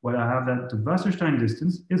 Well, I have that the Wasserstein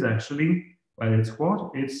distance is actually, well, it's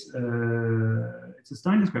what? It's a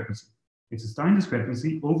Stein discrepancy. It's a Stein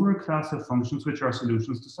discrepancy over a class of functions which are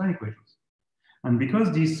solutions to Stein equations. And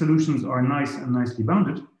because these solutions are nice and nicely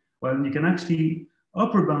bounded, well, you can actually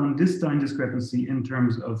upper bound this Stein discrepancy in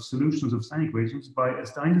terms of solutions of Stein equations by a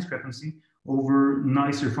Stein discrepancy over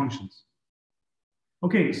nicer functions.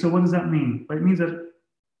 Okay, so what does that mean? Well, it means that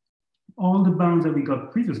all the bounds that we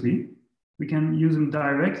got previously, we can use them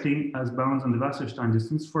directly as bounds on the Wasserstein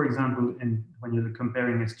distance, for example, when you're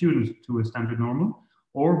comparing a student to a standard normal,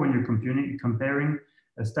 or when you're comparing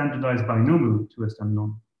a standardized binomial to a standard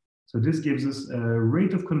normal. So this gives us a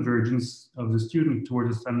rate of convergence of the student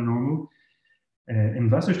towards a standard normal in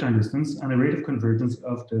Wasserstein distance, and a rate of convergence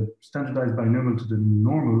of the standardized binomial to the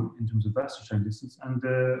normal in terms of Wasserstein distance, and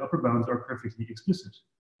the upper bounds are perfectly explicit.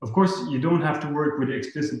 Of course, you don't have to work with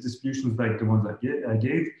explicit distributions like the ones I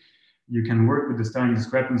gave. You can work with the Stein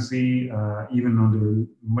discrepancy even under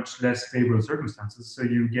much less favorable circumstances, so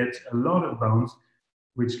you get a lot of bounds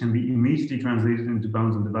which can be immediately translated into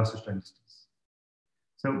bounds on the Wasserstein distance.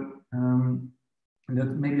 So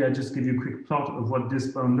maybe I just give you a quick plot of what this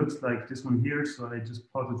bound looks like, this one here. So I just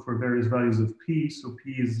plotted for various values of p. So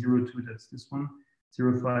p is 0, 2, that's this one,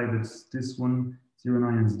 0, 5, it's this one, 0,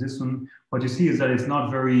 9 is this one. What you see is that it's not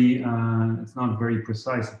very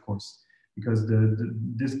precise, of course, because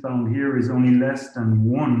this bound here is only less than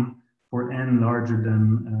 1 for n larger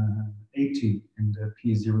than 18 in the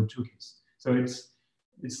p02 case. So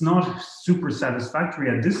it's not super satisfactory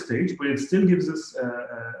at this stage, but it still gives us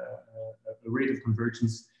a rate of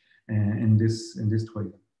convergence in this way.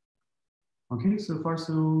 Okay, so far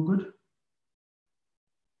so good.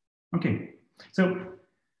 Okay, so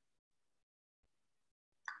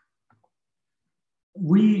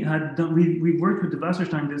we worked with the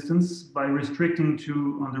Wasserstein distance by restricting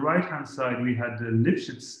to, on the right hand side we had the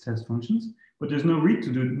Lipschitz test functions, but there's no need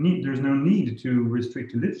to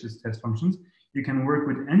restrict to Lipschitz test functions. You can work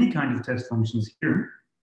with any kind of test functions here,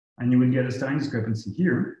 and you will get a Stein discrepancy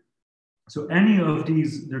here. So any of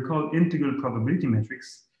these, they're called integral probability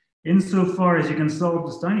metrics. Insofar as you can solve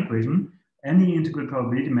the Stein equation, any integral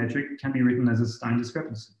probability metric can be written as a Stein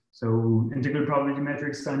discrepancy. So integral probability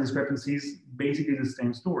metrics, Stein discrepancies, basically the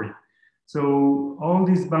same story. So all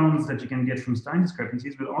these bounds that you can get from Stein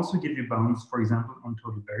discrepancies will also give you bounds, for example, on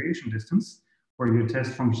total variation distance, where your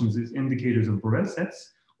test functions is indicators of Borel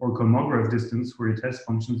sets, or Kolmogorov distance, where your test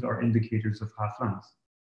functions are indicators of half lines.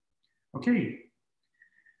 Okay.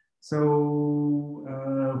 So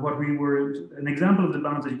an example of the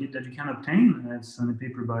bounds that you can obtain, it's on a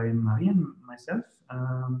paper by Marie and myself,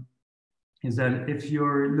 is that if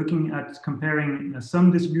you're looking at comparing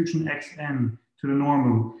some distribution xn to the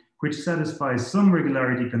normal, which satisfies some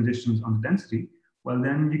regularity conditions on the density, well,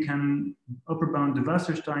 then you can upper bound the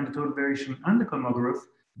Wasserstein, the total variation, and the Kolmogorov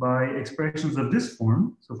by expressions of this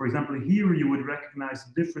form. So for example, here you would recognize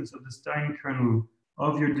the difference of the Stein kernel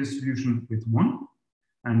of your distribution with 1.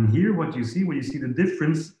 And here what you see, the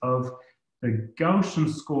difference of the Gaussian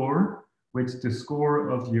score with the score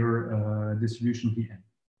of your distribution Pn.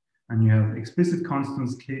 And you have explicit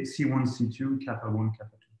constants C1, C2, kappa 1,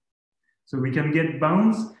 kappa 2. So we can get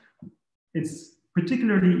bounds. It's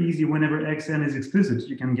particularly easy whenever xn is explicit.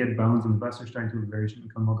 You can get bounds on the Wasserstein total variation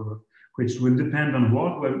and Kolmogorov, which will depend on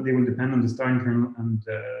what? Well, they will depend on the Stein kernel and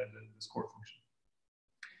the score function.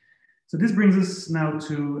 So this brings us now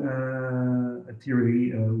to a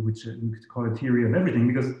theory, which we could call a theory of everything,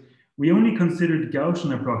 because we only considered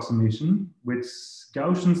Gaussian approximation with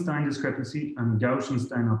Gaussian Stein discrepancy and Gaussian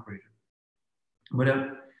Stein operator. But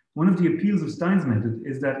one of the appeals of Stein's method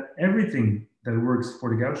is that everything that works for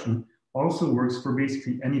the Gaussian also works for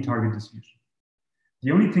basically any target distribution.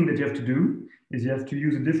 The only thing that you have to do is you have to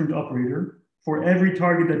use a different operator. For every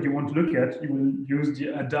target that you want to look at, you will use the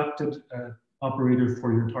adapted operator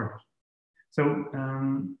for your target. So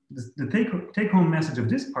the take-home message of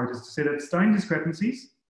this part is to say that Stein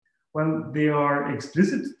discrepancies, well, they are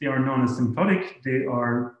explicit, they are non-asymptotic, they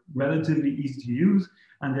are relatively easy to use,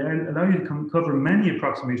 and they allow you to cover many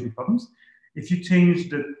approximation problems. If you change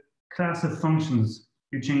the class of functions,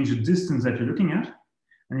 you change the distance that you're looking at,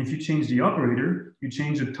 and if you change the operator, you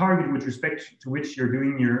change the target with respect to which you're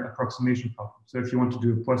doing your approximation problem. So if you want to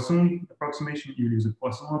do a Poisson approximation, you use a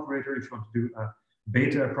Poisson operator. If you want to do a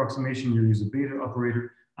beta approximation, you use a beta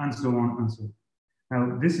operator, and so on and so on.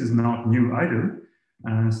 Now, this is not new either.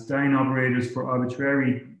 Stein operators for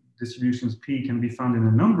arbitrary distributions P can be found in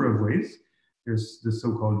a number of ways. There's the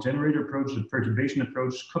so-called generator approach, the perturbation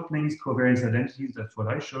approach, couplings, covariance identities, that's what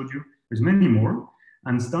I showed you. There's many more.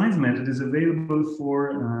 And Stein's method is available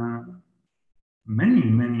for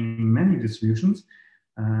many distributions.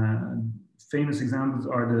 Famous examples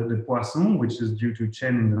are the Poisson, which is due to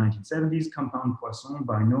Chen in the 1970s, compound Poisson,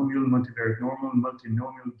 binomial, multivariate normal,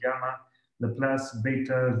 multinomial, gamma, Laplace,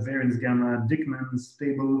 beta, variance gamma, Dickman,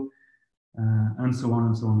 stable, and so on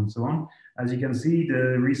and so on and so on. As you can see,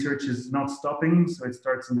 the research is not stopping, so it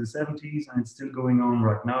starts in the 70s and it's still going on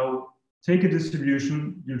right now. Take a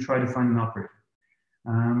distribution, you try to find an operator.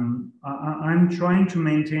 I'm trying to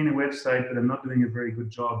maintain a website, but I'm not doing a very good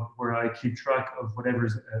job where I keep track of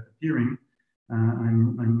whatever's appearing.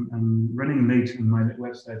 I'm running late in my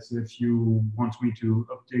website, so if you want me to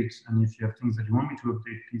update and if you have things that you want me to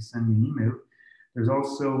update, please send me an email. There's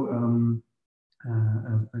also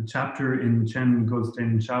a chapter in Chen, Goldstein,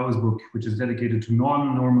 and Chao's book, which is dedicated to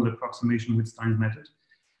non-normal approximation with Stein's method.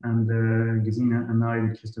 And Gesine and I,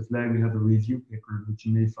 with Christoph Legge, we have a review paper which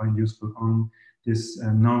you may find useful on this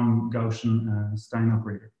non-Gaussian Stein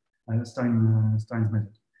operator, Stein's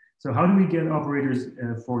method. So how do we get operators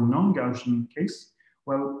for non-Gaussian case?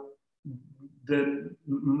 Well,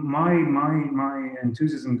 my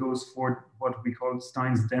enthusiasm goes for what we call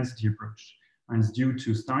Stein's density approach, and it's due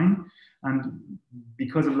to Stein. And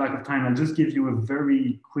because of lack of time, I'll just give you a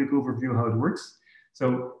very quick overview of how it works.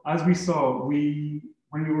 So as we saw,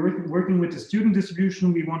 when we were working with the student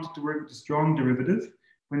distribution, we wanted to work with the strong derivative.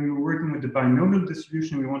 When we were working with the binomial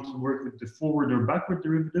distribution, we wanted to work with the forward or backward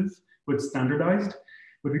derivative, with standardized.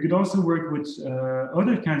 But we could also work with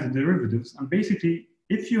other kinds of derivatives. And basically,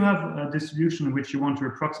 if you have a distribution in which you want to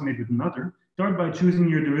approximate with another, start by choosing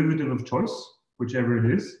your derivative of choice, whichever it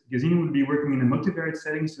is. Gesine would be working in a multivariate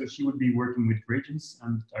setting, so she would be working with gradients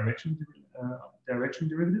and direction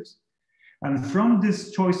derivatives. And from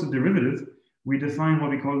this choice of derivative, we define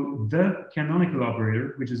what we call the canonical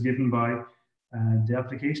operator, which is given by the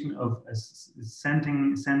application of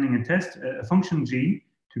sending a test, a function g,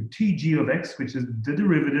 to tg of x, which is the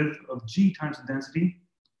derivative of g times the density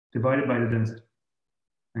divided by the density.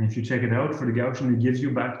 And if you check it out for the Gaussian, it gives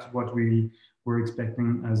you back to what we were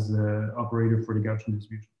expecting as the operator for the Gaussian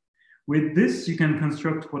distribution. With this, you can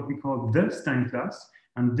construct what we call the Stein class.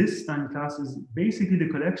 And this Stein class is basically the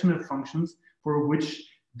collection of functions for which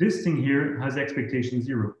this thing here has expectation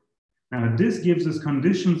 0. Now, this gives us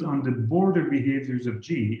conditions on the border behaviors of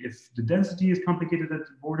G. If the density is complicated at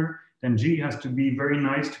the border, then G has to be very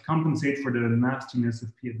nice to compensate for the nastiness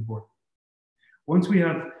of P at the border. Once we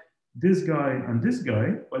have this guy and this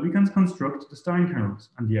guy, well, we can construct the Stein kernels.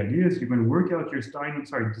 And the idea is you're going to work out your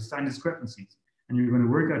the Stein discrepancies. And you're going to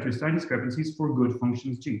work out your Stein discrepancies for good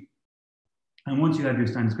functions G. And once you have your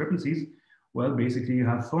Stein discrepancies, well, basically you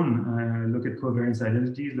have fun. Look at covariance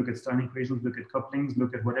identities, look at Stein equations, look at couplings,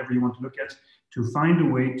 look at whatever you want to look at to find a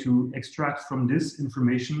way to extract from this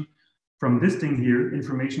information, from this thing here,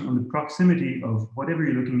 information on the proximity of whatever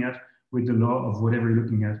you're looking at with the law of whatever you're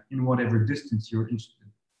looking at in whatever distance you're interested in.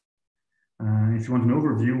 If you want an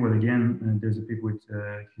overview, well, again, there's a paper with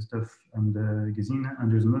Christoph and Gesine,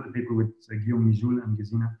 and there's another paper with Guillaume Mijoul and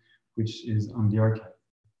Gesine, which is on the archive.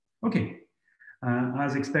 Okay.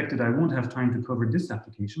 As expected, I won't have time to cover this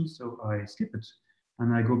application, so I skip it.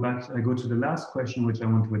 And I go to the last question which I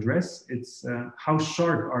want to address. It's how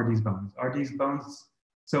sharp are these bounds? Are these bounds?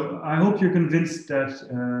 So I hope you're convinced that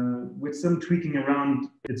with some tweaking around,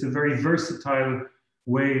 it's a very versatile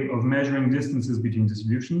way of measuring distances between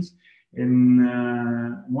distributions.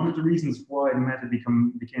 One of the reasons why the method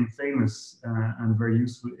became famous and very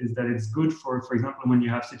useful is that it's good for example, when you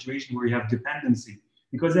have situations where you have dependency.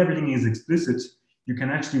 Because everything is explicit, you can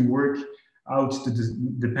actually work out the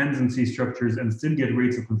dependency structures and still get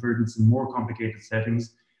rates of convergence in more complicated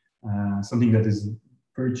settings, something that is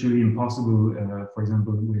virtually impossible, for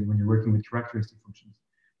example, when you're working with characteristic functions.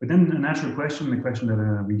 But then a natural question, the question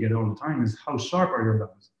that we get all the time is, how sharp are your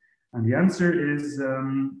bounds? And the answer is,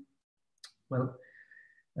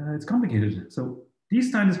 it's complicated. So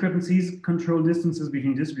these time discrepancies control distances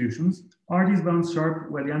between distributions. Are these bounds sharp?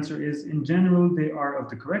 Well, the answer is, in general, they are of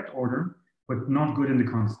the correct order, but not good in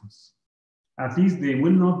the constants. At least they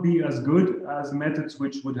will not be as good as methods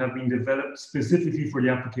which would have been developed specifically for the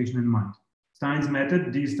application in mind. Stein's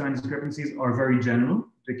method, these time discrepancies are very general.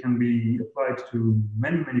 They can be applied to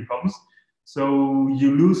many, many problems. So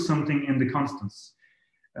you lose something in the constants.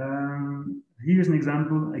 Here's an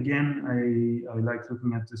example. Again, I like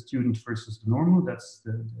looking at the student versus the normal. That's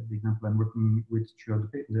the example I'm working with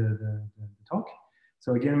throughout the talk.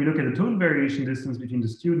 So again, we look at the total variation distance between the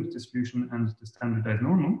student distribution and the standardized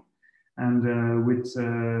normal. And with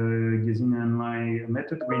Gesine and my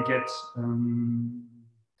method,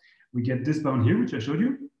 we get this bound here, which I showed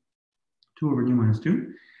you, 2 over nu minus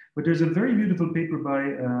 2. But there's a very beautiful paper by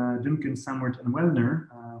Dumkin, Samwert, and Wellner,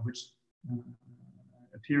 which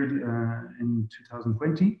appeared in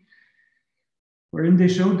 2020, wherein they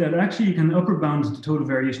showed that actually you can upper bound the total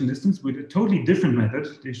variation distance with a totally different method.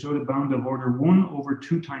 They showed a bound of order 1 over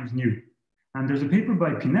 2 times nu. And there's a paper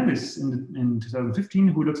by Pinellis in 2015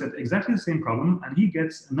 who looks at exactly the same problem, and he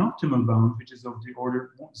gets an optimal bound, which is of the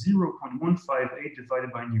order 0.158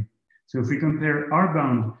 divided by nu. So if we compare our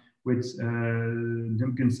bound with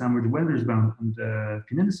Dumkin, Samwert, Weller's bound and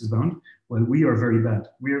Pinellis's bound, well, we are very bad.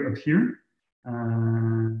 We are up here.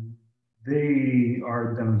 They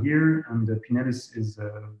are down here, and Pinellis is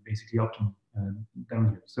basically optimal down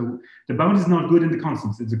here. So the bound is not good in the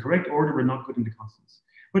constants. It's the correct order, but not good in the constants.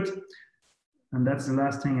 And that's the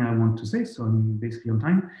last thing I want to say, so I'm basically on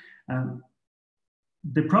time.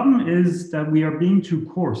 The problem is that we are being too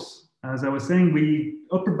coarse. As I was saying, we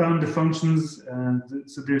upper bound the functions,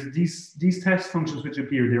 so there's these test functions which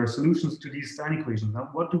appear. There are solutions to these Stein equations. Now,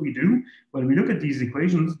 what do? Well, we look at these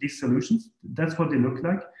equations, these solutions, that's what they look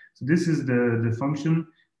like. So this is the function,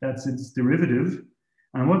 that's its derivative.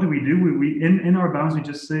 And what do? In our bounds, we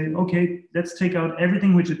just say, okay, let's take out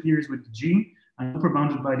everything which appears with g, and upper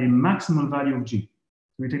bounded by the maximal value of g.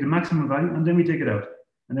 So we take the maximum value and then we take it out,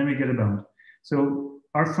 and then we get a bound. So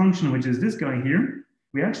our function, which is this guy here,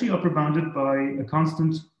 we actually upper bounded by a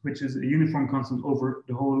constant, which is a uniform constant over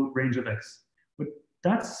the whole range of x. But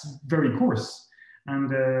that's very coarse.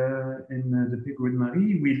 And in the paper with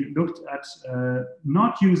Marie, we looked at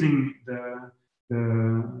not using the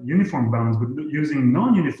uniform bounds, but using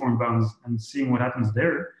non-uniform bounds and seeing what happens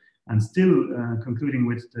there. And still concluding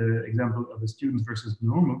with the example of the students versus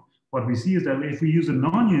normal, what we see is that if we use a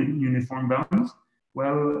non-uniform bound,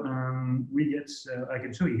 well, we get, I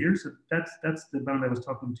can show you here. So that's the bound I was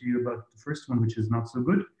talking to you about, the first one, which is not so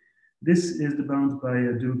good. This is the bound by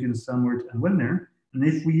Dumkin, Samwert, and Wellner. And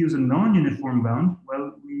if we use a non-uniform bound,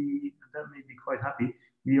 well, that made me quite happy.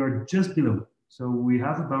 We are just below. So we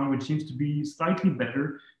have a bound which seems to be slightly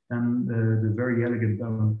better than the very elegant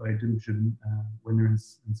bound by Dumkin, Wellner, and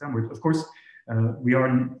Samwert. Of course, we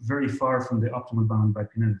are very far from the optimal bound by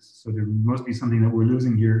Pinellis. So there must be something that we're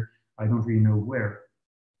losing here. I don't really know where.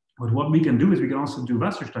 But what we can do is we can also do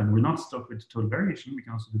Wasserstein. We're not stuck with total variation. We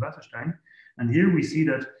can also do Wasserstein. And here we see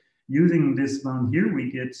that using this bound here,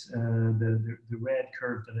 we get the red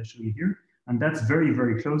curve that I show you here. And that's very,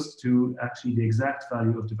 very close to actually the exact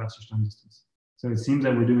value of the Wasserstein distance. So it seems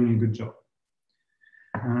that we're doing a good job.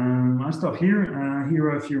 I'll stop here. Here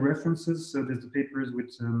are a few references. So there's the papers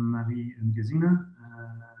with Marie and Gesine,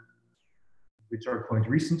 which are quite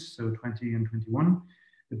recent, so 20 and 21.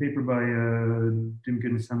 The paper by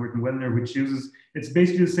Dumkin, Samwert, and Wellner, which uses, it's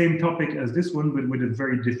basically the same topic as this one, but with a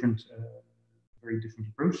very different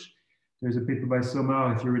approach. There's a paper by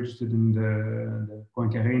Somar, if you're interested in the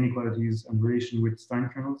Poincaré inequalities and relation with Stein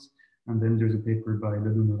kernels. And then there's a paper by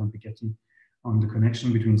Ledouin and Piketty on the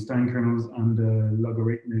connection between Stein kernels and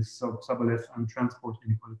logarithmic Sobolev and transport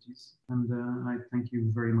inequalities. And I thank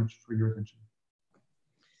you very much for your attention.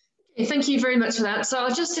 Thank you very much for that. So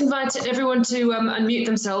I'll just invite everyone to unmute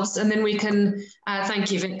themselves, and then we can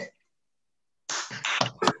thank you, Vic.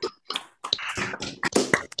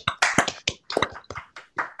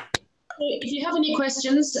 If you have any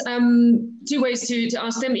questions, 2 ways to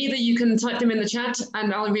ask them. Either you can type them in the chat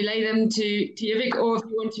and I'll relay them to Yivik, or if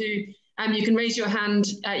you want to, you can raise your hand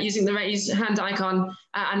using the raise hand icon,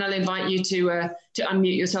 and I'll invite you to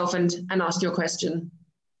unmute yourself and ask your question.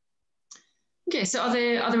 Okay, so are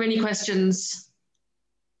there any questions?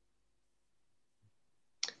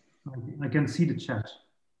 I can see the chat.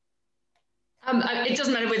 It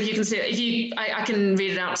doesn't matter whether you can see it. I can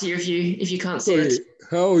read it out to you if you can't see it.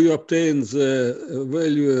 How you obtain the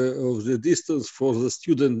value of the distance for the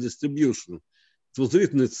student distribution? it was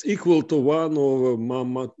written it's equal to 1 over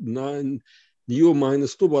 9 nu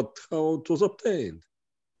minus 2, but how it was obtained?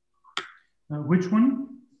 Which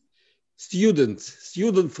one? Student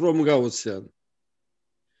from Gaussian.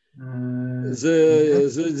 The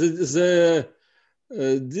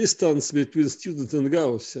distance between student and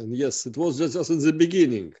Gaussian. Yes, it was just in the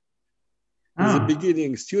beginning. In the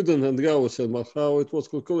beginning, student and Gaussian, but how it was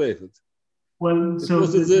calculated. Well, it so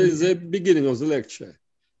was in the beginning of the lecture.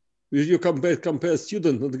 You compare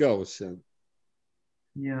student and Gaussian.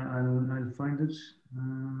 Yeah, I'll find it.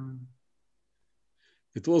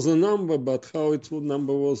 It was a number, but how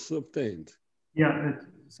number was obtained? Yeah,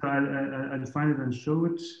 so I'll find it and show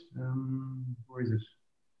it. Where is it?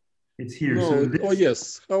 It's here. No, so this,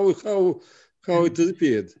 yes. How it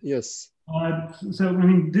appeared? Yes. So I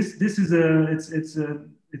mean, this is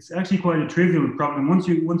it's actually quite a trivial problem. Once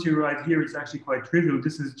you write here, it's actually quite trivial.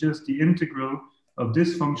 This is just the integral of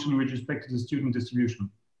this function with respect to the student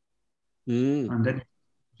distribution, and then you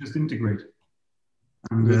just integrate.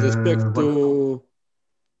 And, with respect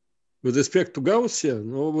to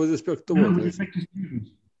Gaussian or with respect to no, what? With respect to students.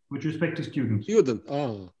 With respect to students. Student.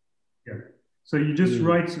 Yeah. So you just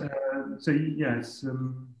write. So yeah, it's.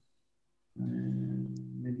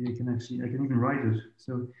 Maybe I can even write it.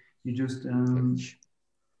 So you just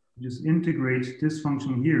integrate this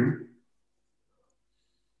function here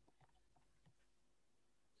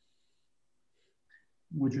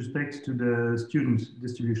with respect to the student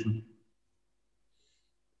distribution.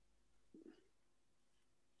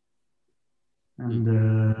 And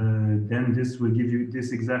then this will give you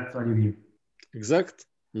this exact value here. Exact?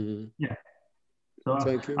 Yeah. So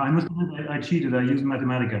Thank you. I must admit I cheated. I used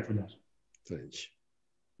Mathematica for that. Thanks.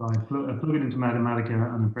 So I plug it into Mathematica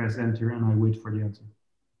and I press enter and I wait for the answer.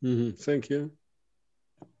 Thank you.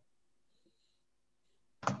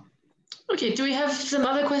 Okay, do we have some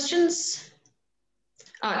other questions?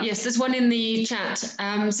 Yes, there's one in the chat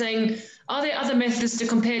saying, are there other methods to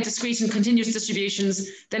compare discrete and continuous distributions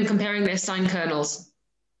than comparing their Stein kernels?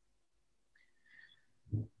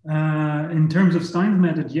 In terms of Stein's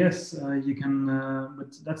method, yes, you can,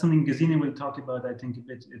 but that's something Gesine will talk about, I think, a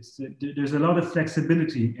bit. There's a lot of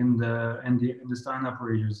flexibility in the Stein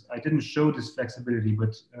operators. I didn't show this flexibility,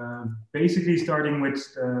 but basically starting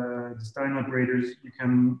with the Stein operators, you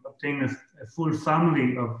can obtain a full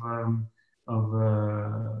family of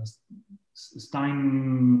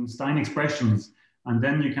Stein expressions, and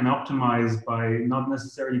then you can optimize by not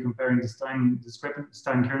necessarily comparing the Stein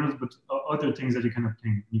kernels, but other things that you can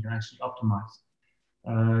obtain. You can actually optimize.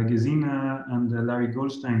 Gesine and Larry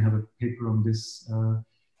Goldstein have a paper on this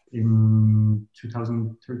in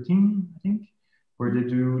 2013, I think, where they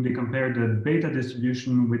compare the beta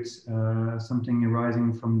distribution with something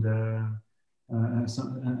arising from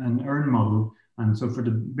an EARN model. And so for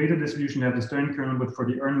the beta distribution, they have the Stein kernel, but for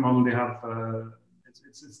the EARN model, they have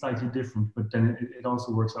it's slightly different, but then it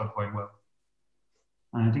also works out quite well.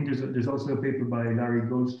 And I think there's also a paper by Larry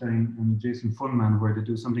Goldstein and Jason Funman where they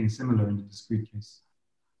do something similar in the discrete case.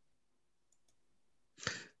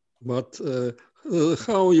 But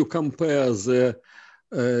how you compare the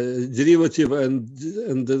derivative and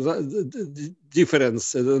the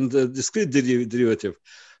difference and the discrete derivative?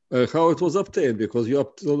 How it was obtained? Because you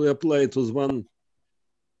only apply it with one.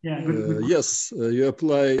 Yeah. Good. Yes, you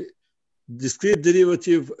apply discrete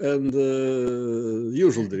derivative and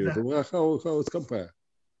usual derivative. Exactly. How it's compared?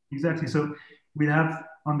 Exactly. So we have,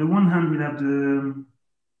 on the one hand, we have the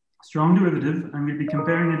strong derivative, and we'll be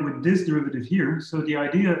comparing it with this derivative here. So the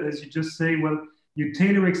idea is you just say, well, you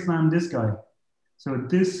Taylor expand this guy. So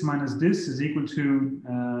this minus this is equal to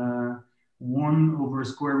 1 over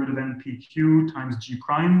square root of npq times g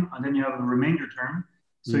prime, and then you have a remainder term.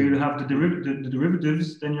 So you have the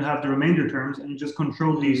derivatives, then you have the remainder terms, and you just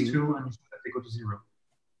control these two, and you see that they go to 0.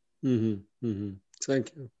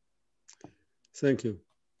 Thank you. Thank you.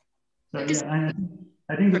 So yeah,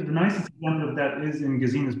 I think that the nicest example of that is in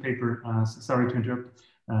Gesine's paper. Sorry to interrupt.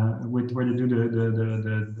 With where they do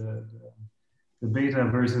the beta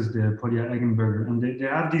versus the Polya-Eggenberger, and they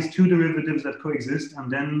have these two derivatives that coexist,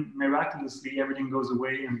 and then miraculously everything goes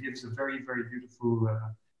away and gives a very, very beautiful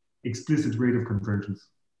explicit rate of convergence.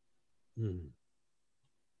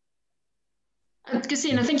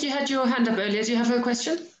 Gesine, I think you had your hand up earlier. Do you have a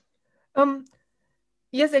question?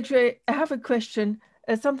 Yes, actually, I have a question.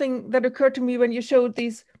 Something that occurred to me when you showed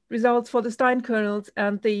these results for the Stein kernels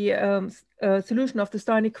and the solution of the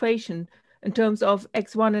Stein equation in terms of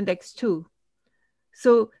x1 and x2.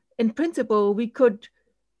 So in principle, we could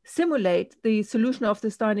simulate the solution of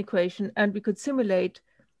the Stein equation, and we could simulate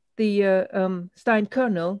the Stein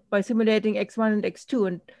kernel by simulating x1 and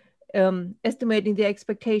x2 and estimating the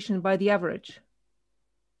expectation by the average.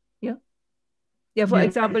 Yeah, for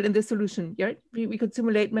example, in the solution, yeah, we could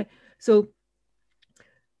simulate so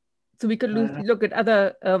we could look at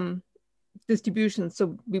other distributions.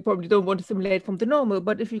 So we probably don't want to simulate from the normal,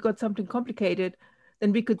 but if we got something complicated,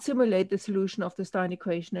 then we could simulate the solution of the Stein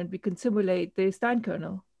equation, and we can simulate the Stein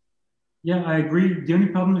kernel. Yeah, I agree. The only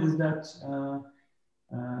problem is that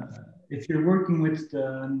if you're working with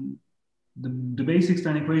the basic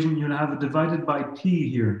Stein equation, you'll have it divided by p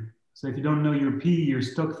here. So if you don't know your p, you're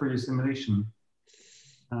stuck for your simulation.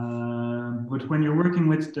 But when you're working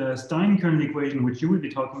with the Stein kernel equation, which you would be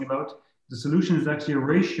talking about, the solution is actually a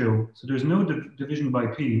ratio. So there's no division by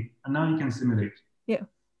p, and now you can simulate. Yeah.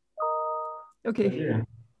 Okay. So yeah,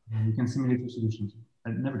 you can simulate your solutions.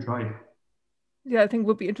 I've never tried. Yeah, I think it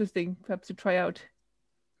would be interesting perhaps to try out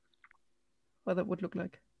what that would look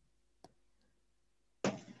like.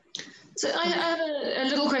 So I have a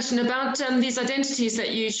little question about these identities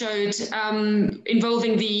that you showed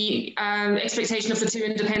involving the expectation of the two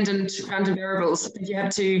independent random variables. I think you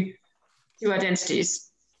had two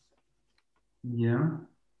identities. Yeah.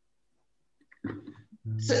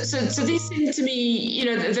 So these seem to me,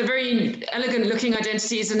 they're very elegant looking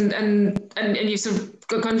identities, and you sort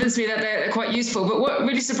of convinced me that they're quite useful. But what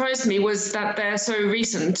really surprised me was that they're so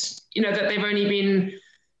recent, that they've only been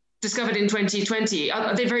discovered in 2020.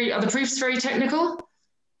 Are the proofs very technical?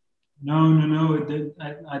 No.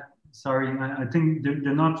 Sorry, I think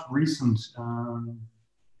they're not recent.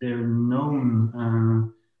 They're known.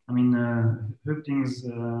 I mean, Hoopting's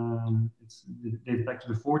it dates back to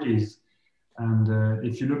the 40s. And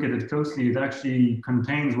if you look at it closely, it actually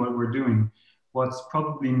contains what we're doing. What's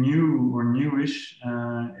probably new or newish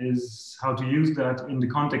is how to use that in the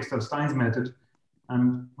context of Stein's method.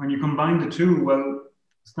 And when you combine the two, well,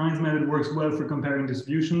 Stein's method works well for comparing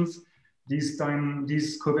distributions. These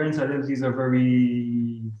covariance identities are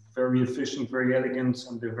very, very efficient, very elegant,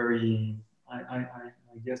 and they're very, I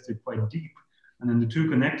guess they're quite deep. And then the two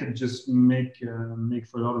connected just make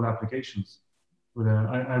for a lot of applications. But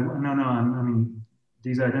I mean,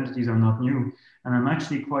 these identities are not new, and I'm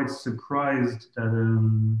actually quite surprised that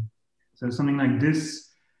so something like this,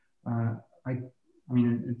 I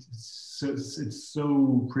mean, it's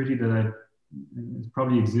so pretty that it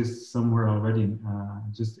probably exists somewhere already.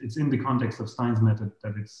 Just it's in the context of Stein's method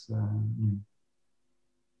that it's new.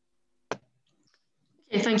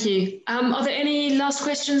 Okay, thank you. Are there any last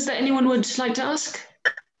questions that anyone would like to ask?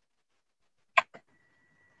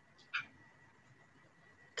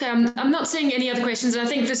 Okay, I'm not seeing any other questions, and I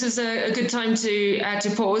think this is a good time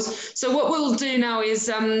to pause. So what we'll do now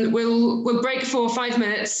is we'll break for 5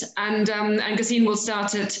 minutes, and Gesine will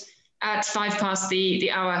start at 5 past the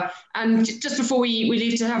hour. And just before we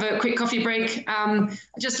leave to have a quick coffee break, I'd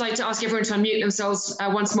just like to ask everyone to unmute themselves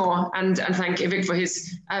once more and thank Erik for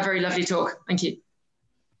his very lovely talk. Thank you.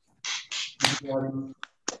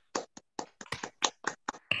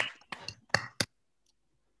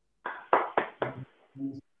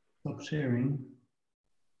 Stop sharing.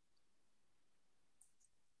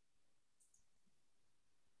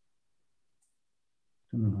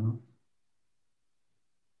 Don't know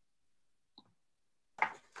how.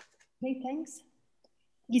 Okay, thanks.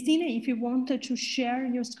 Gesine, if you wanted to share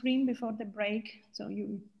your screen before the break, so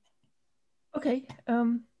you. Okay. Where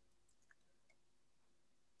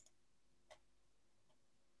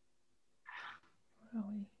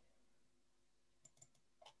are we?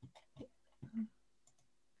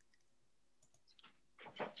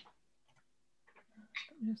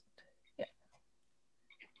 Yeah.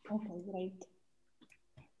 Okay, great.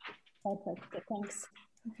 Perfect, thanks.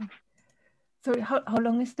 Okay. So how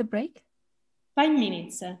long is the break? 5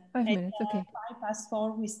 minutes. 5 minutes, okay.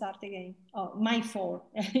 4:05, we start again. Oh, my 4,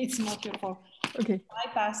 it's not your 4. Okay.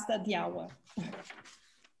 5 past the hour.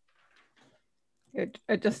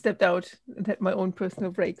 I just stepped out and had my own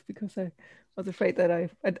personal break because I was afraid that I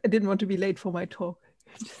didn't want to be late for my talk.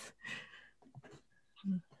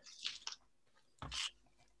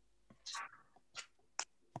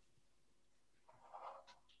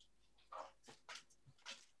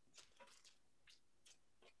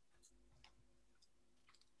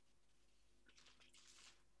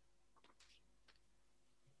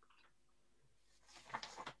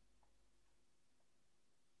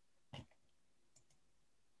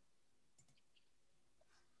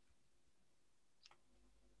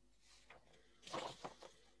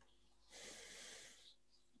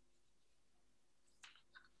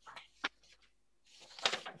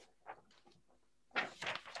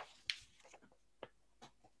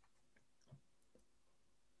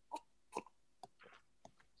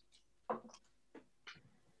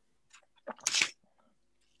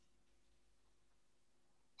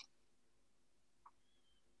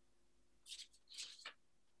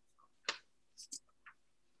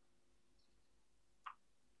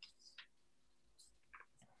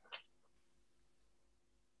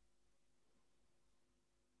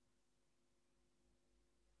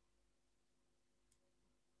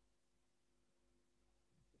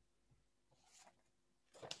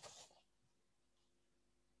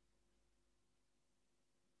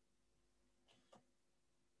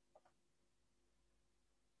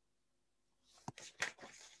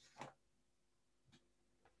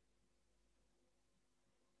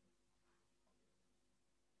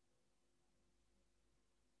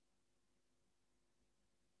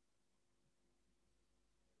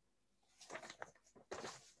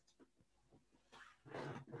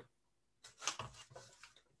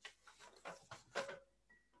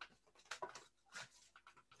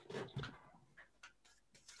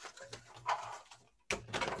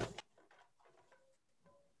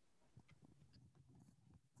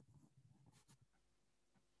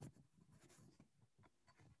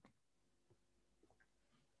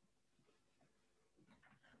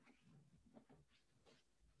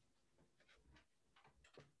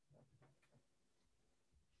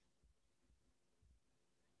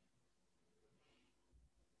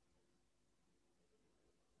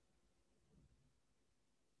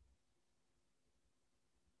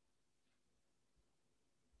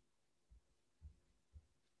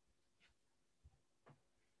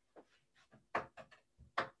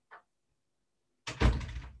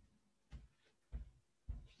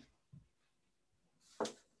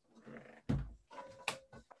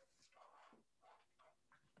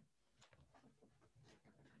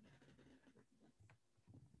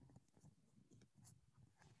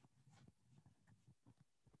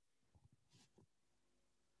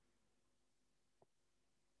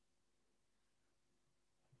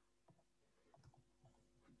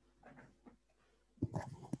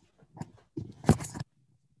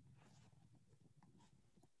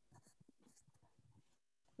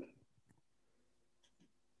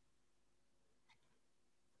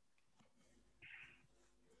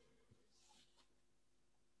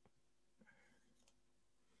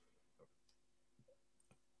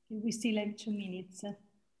 We still have 2 minutes.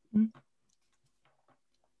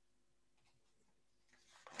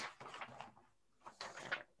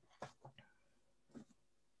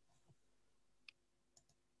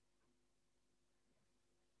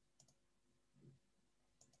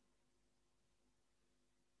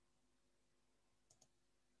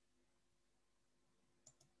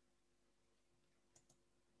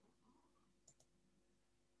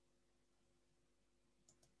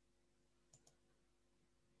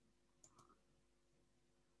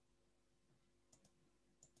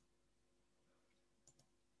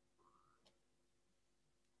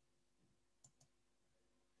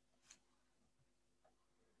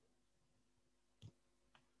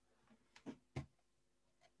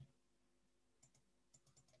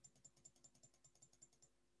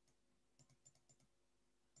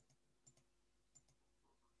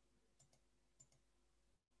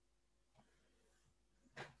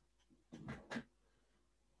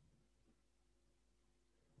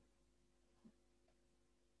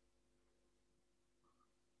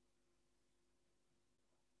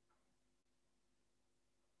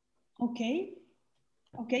 Okay.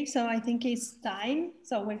 Okay, so I think it's time.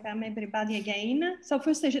 So welcome everybody again. So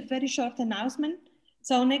first, a very short announcement.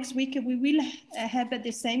 So next week we will have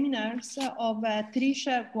the seminars of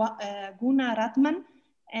Trisha Gunnar Ratman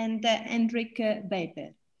and Hendrik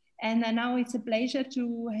Weber. And now it's a pleasure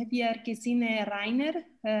to have here Gesine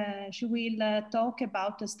Reinert. She will talk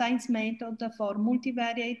about Stein's method for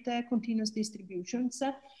multivariate continuous distributions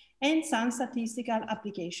and some statistical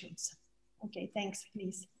applications. Okay, thanks,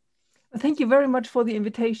 please. Thank you very much for the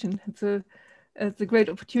invitation. It's a great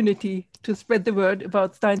opportunity to spread the word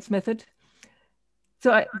about Stein's method.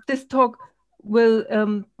 So this talk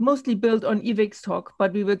will mostly build on Ivik's talk,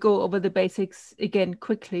 but we will go over the basics again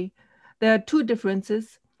quickly. There are 2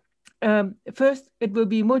 differences. First, it will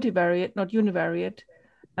be multivariate, not univariate.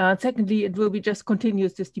 Secondly, it will be just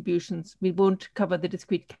continuous distributions. We won't cover the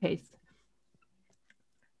discrete case.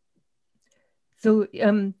 So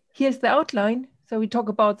here's the outline. So we talk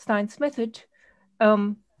about Stein's method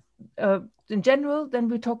in general, then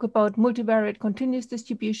we talk about multivariate continuous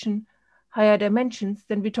distribution, higher dimensions,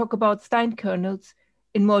 then we talk about Stein kernels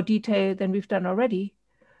in more detail than we've done already,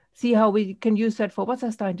 see how we can use that for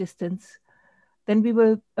Wasserstein distance. Then we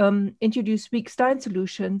will introduce weak Stein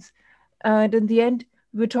solutions. And in the end,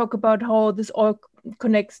 we'll talk about how this all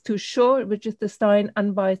connects to SURE, which is the Stein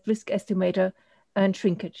unbiased risk estimator, and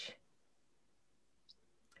shrinkage.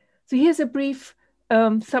 So here's a brief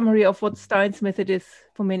summary of what Stein's method is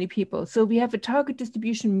for many people. So we have a target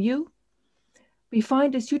distribution mu. We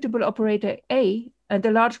find a suitable operator A and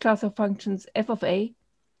a large class of functions f of A,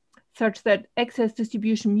 such that X has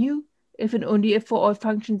distribution mu if and only if for all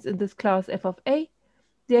functions in this class f of A,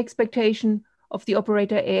 the expectation of the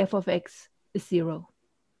operator AF of X is 0.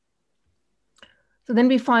 So then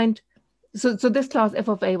we find, so this class f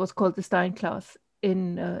of A was called the Stein class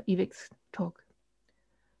in Ivik's talk.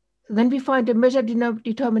 So then we find a measure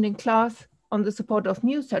determining class on the support of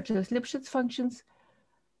mu, such as Lipschitz functions,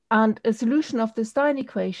 and a solution of the Stein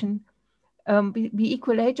equation be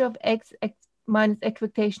equal h of x minus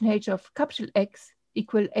expectation h of capital X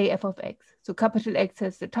equal AF of X. So capital X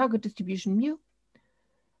has the target distribution mu.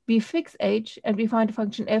 We fix h and we find a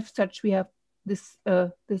function f such we have this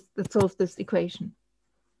that solves this equation.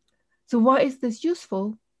 So why is this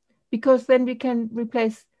useful? Because then we can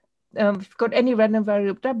replace, if we've got any random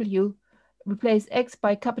variable w, replace x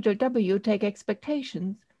by capital W, take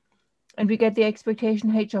expectations, and we get the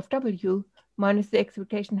expectation h of w minus the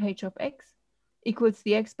expectation h of x equals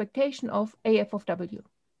the expectation of AF of w.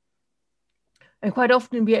 And quite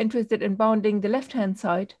often we are interested in bounding the left-hand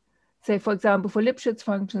side, say, for example, for Lipschitz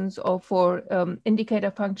functions or for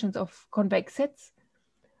indicator functions of convex sets.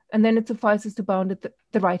 And then it suffices to bound at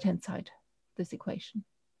the right-hand side, this equation.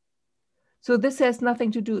 So this has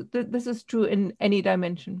nothing to do, this is true in any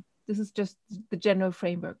dimension. This is just the general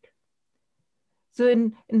framework. So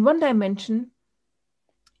in one dimension,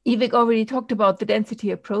 Ivik already talked about the density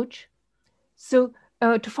approach. So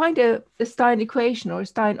to find a Stein equation or a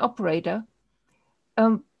Stein operator,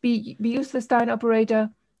 we use the Stein operator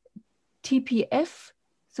TPF.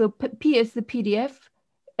 So P is the PDF,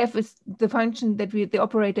 F is the function that the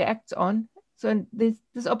operator acts on. So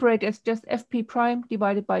this operator is just FP prime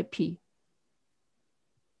divided by P.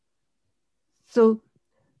 So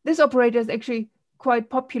this operator is actually quite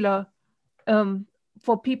popular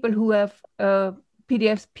for people who have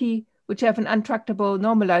PDFs P, which have an untractable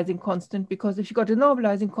normalizing constant, because if you got a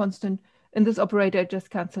normalizing constant in this operator, it just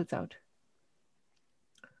cancels out.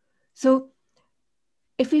 So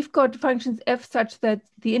if we've got functions f such that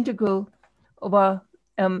the integral over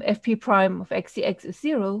fp prime of x dx is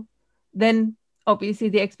 0, then obviously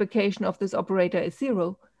the expectation of this operator is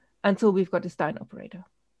 0. And so we've got a Stein operator.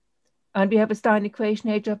 And we have a Stein equation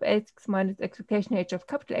h of x minus expectation h of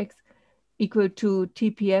capital X equal to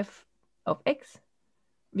TPF of x.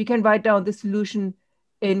 We can write down the solution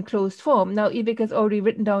in closed form. Now, Ivik has already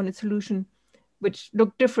written down a solution which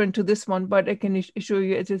looked different to this one, but I can assure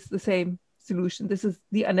you it is the same solution. This is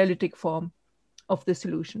the analytic form of the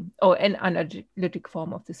solution, or an analytic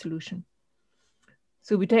form of the solution.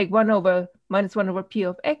 So we take minus 1 over p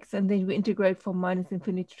of x, and then we integrate from minus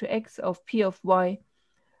infinity to x of p of y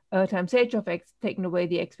times h of x, taking away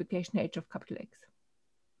the expectation h of capital X.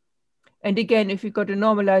 And again, if you've got a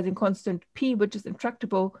normalizing constant p, which is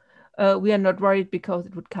intractable, we are not worried because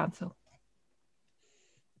it would cancel.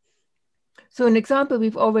 So an example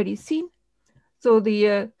we've already seen. So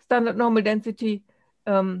the standard normal density,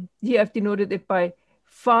 here I've denoted it by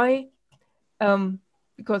phi,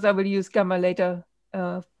 because I will use gamma later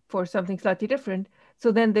for something slightly different.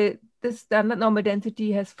 So then this standard normal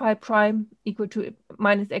density has phi prime equal to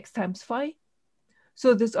minus x times phi.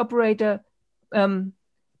 So this operator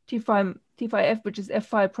t phi f, which is f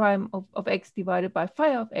phi prime of x divided by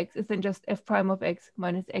phi of x, is then just f prime of x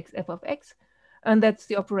minus x f of x. And that's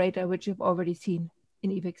the operator which you've already seen in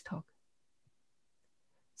Ivik's talk.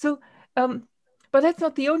 So, but that's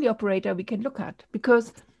not the only operator we can look at,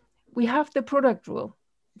 because we have the product rule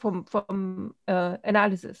from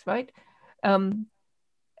analysis, right?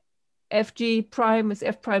 Fg prime is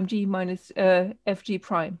f prime g minus fg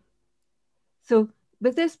prime. So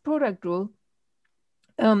with this product rule,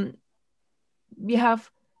 we have,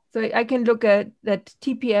 so I can look at that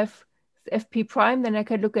TPF fp prime, then I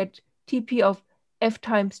can look at TP of f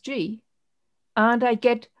times g, and I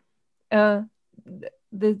get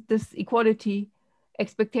this equality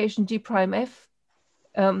expectation g prime f,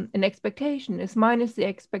 an expectation is minus the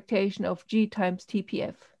expectation of g times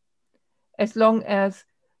TPF, as long as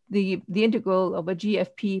the integral of a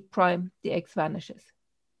gfp prime dx vanishes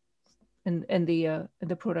in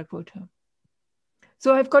the product rule term.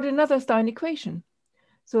 So I've got another Stein equation.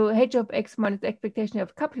 So h of x minus expectation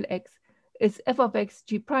of capital X is f of x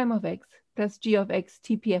g prime of x plus g of x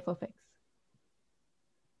TPF of x.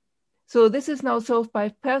 So this is now solved by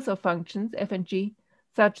pairs of functions, f and g,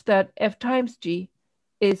 such that f times g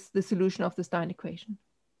is the solution of the Stein equation.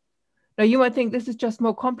 Now you might think this is just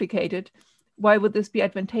more complicated. Why would this be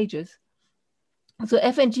advantageous? So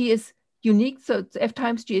f and g is unique, so f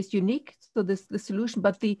times g is unique, so this the solution,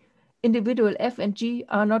 but the individual f and g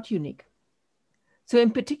are not unique. So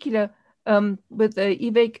in particular, with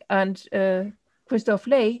Ivik and Christoph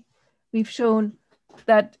Ley, we've shown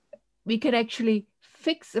that we can actually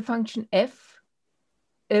fix a function f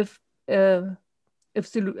if it's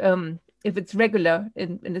regular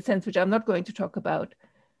in the sense which I'm not going to talk about,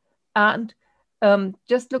 and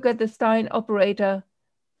just look at the Stein operator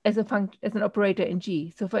as an operator in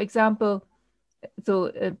G. So for example,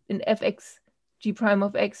 in fx g prime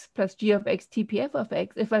of x plus g of x TPF of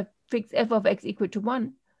x, if I fix f of x equal to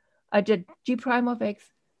 1, I get g prime of x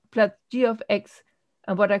plus g of x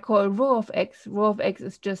and what I call rho of x. Rho of x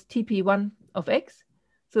is just TP1 of x.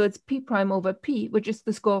 So it's p prime over p, which is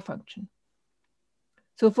the score function.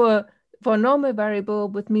 So for a normal variable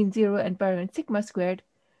with mean 0 and variance sigma squared,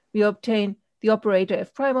 we obtain the operator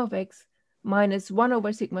f prime of x minus 1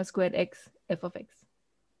 over sigma squared x f of x.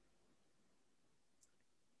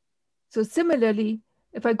 So similarly,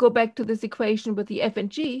 if I go back to this equation with the f and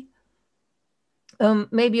g,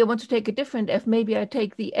 maybe I want to take a different f. Maybe I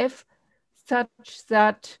take the f such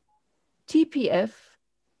that TPF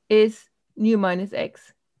is nu minus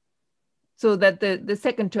x, so that the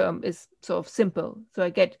second term is sort of simple. So I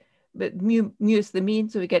get, but mu is the mean,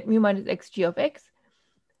 so we get mu minus x g of x.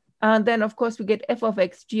 And then, of course, we get f of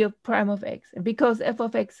x g of prime of x. And because f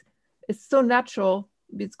of x is so natural,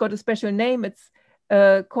 it's got a special name, it's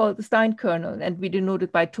called the Stein kernel, and we denote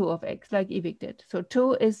it by 2 of x, like Ivik did. So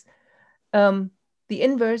 2 is the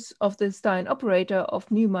inverse of the Stein operator of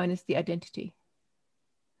nu minus the identity.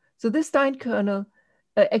 So this Stein kernel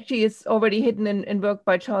actually is already hidden in work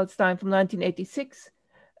by Charles Stein from 1986.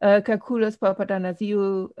 Kalkulas,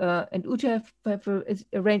 Papadanasiou, and Utev have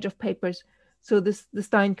a range of papers. So the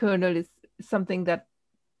Stein kernel is something that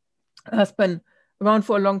has been around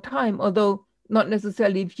for a long time, although not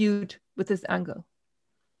necessarily viewed with this angle.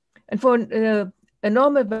 And for a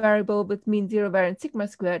normal variable with mean 0 variance sigma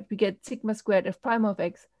squared, we get sigma squared f prime of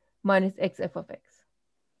x minus x f of x.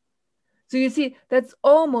 So you see, that's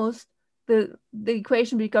almost the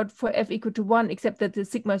equation we got for f equal to 1, except that the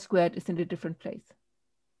sigma squared is in a different place.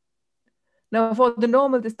 Now, for the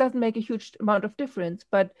normal, this doesn't make a huge amount of difference,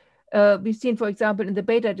 but we've seen, for example, in the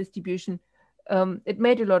beta distribution, it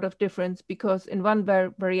made a lot of difference because in one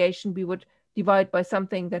variation, we would divide by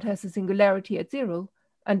something that has a singularity at 0,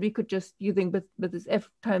 and we could just, using with this f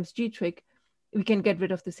times g trick, we can get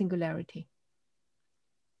rid of the singularity.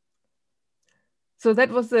 So that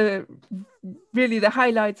was really the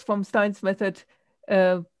highlights from Stein's method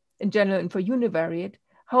in general and for univariate.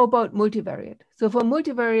 How about multivariate? So for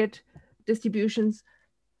multivariate distributions,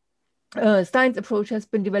 Stein's approach has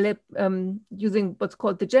been developed using what's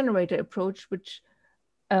called the generator approach, which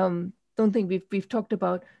don't think we've talked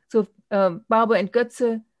about. So Barber and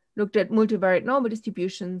Götze looked at multivariate normal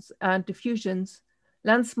distributions and diffusions.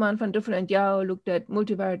 Lanzmann, Van Duffel, and Yao looked at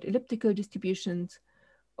multivariate elliptical distributions,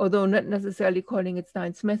 although not necessarily calling it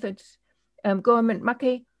Stein's method. Gorham and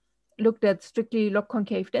Mackey looked at strictly log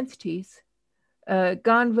concave densities.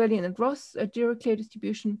 Gahn, Verlin, and Ross at Dirichlet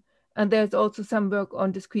distribution. And there's also some work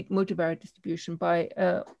on discrete multivariate distribution by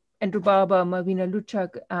Andrew Barber, Malvina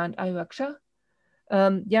Luchak, and Ayuak Shah.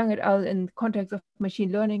 Yang et al. In context of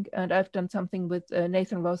machine learning, and I've done something with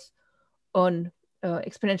Nathan Ross on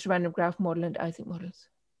exponential random graph model and Ising models.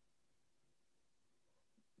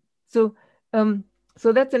 So,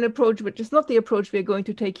 so that's an approach which is not the approach we're going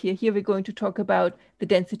to take here. Here we're going to talk about the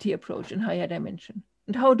density approach in higher dimension.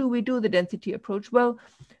 And how do we do the density approach? Well,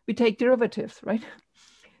 we take derivatives, right?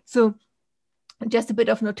 So just a bit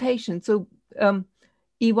of notation. So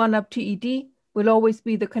E1 up to ED will always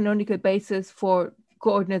be the canonical basis for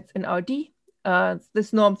coordinates in RD.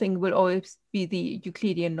 This norm thing will always be the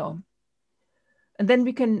Euclidean norm. And then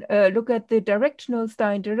we can look at the directional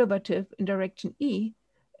Stein derivative in direction E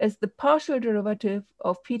as the partial derivative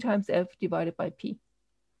of P times F divided by P.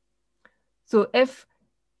 So F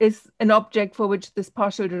is an object for which this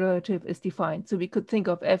partial derivative is defined. So we could think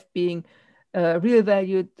of F being real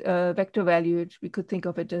valued, vector valued. We could think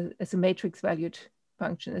of it as a matrix valued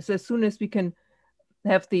function. So as soon as we can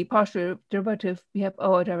have the partial derivative, we have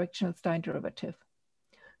our directional Stein derivative.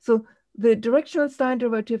 So the directional Stein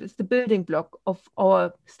derivative is the building block of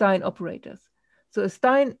our Stein operators. So a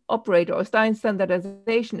Stein operator, or Stein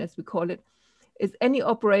standardization as we call it, is any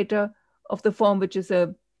operator of the form which is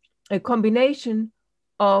a combination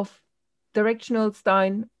of directional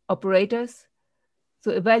Stein operators.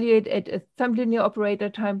 So evaluate at a some linear operator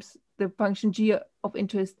times the function g of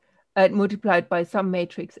interest and multiplied by some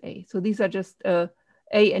matrix A. So these are just A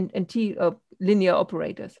and T linear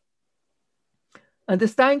operators. And the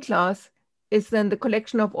Stein class is then the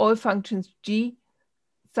collection of all functions g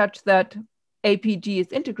such that APG is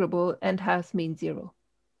integrable and has mean 0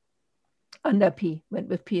 under P,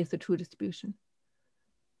 with P as the true distribution.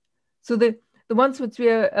 So the ones which we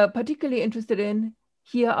are particularly interested in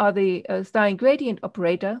here are the Stein gradient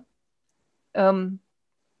operator,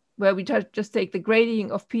 where we just take the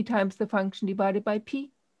gradient of P times the function divided by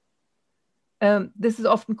P. This is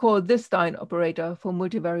often called the Stein operator for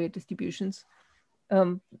multivariate distributions.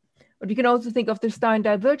 But you can also think of the Stein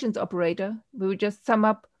divergence operator, where we just sum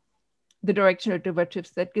up the directional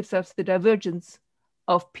derivatives that gives us the divergence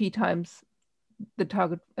of P times the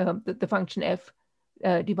target, the function F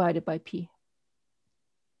divided by P.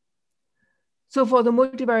 So for the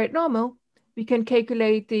multivariate normal, we can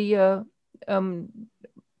calculate the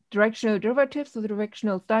directional derivatives, so the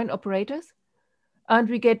directional Stein operators, and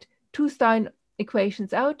we get two Stein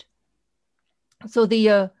equations out. So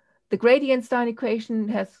the gradient Stein equation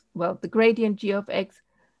has, well, the gradient g of x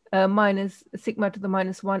minus sigma to the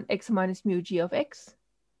minus 1 x minus mu g of x.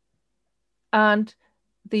 And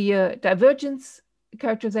the divergence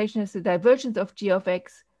characterization has the divergence of g of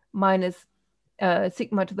x minus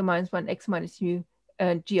sigma to the minus 1 x minus mu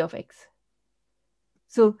and g of x.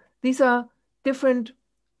 So these are different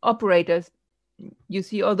operators. You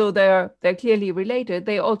see, although they're clearly related,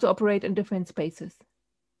 they also operate in different spaces.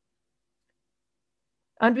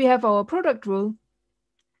 And we have our product rule.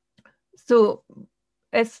 So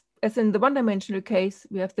as in the one-dimensional case,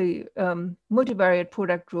 we have the multivariate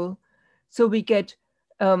product rule. So we get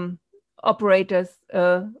operators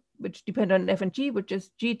which depend on f and g, which is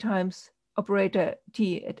g times operator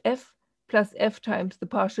t at f plus f times the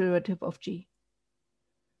partial derivative of g.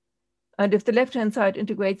 And if the left-hand side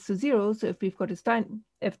integrates to 0, so if we've got a Stein,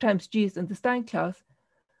 f times g is in the Stein class,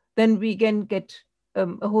 then we again get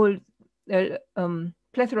a whole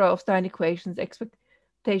plethora of Stein equations.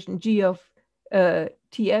 Expectation g of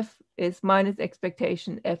tf is minus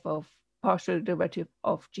expectation f of partial derivative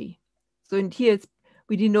of g. So in here,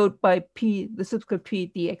 we denote by p, the subscript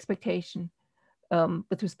p, the expectation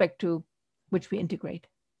with respect to which we integrate.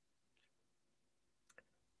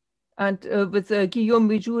 And with Guillaume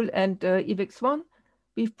Rijoul and Yves Swan,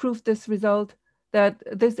 we've proved this result that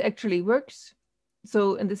this actually works.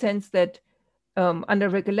 So in the sense that under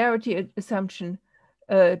regularity assumption,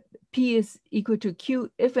 P is equal to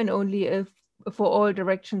Q if and only if for all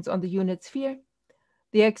directions on the unit sphere,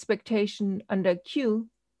 the expectation under Q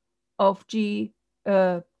of G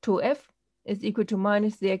to F is equal to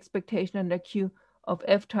minus the expectation under Q of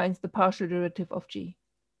F times the partial derivative of G.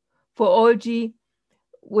 For all G,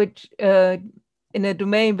 which in a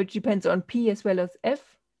domain which depends on P as well as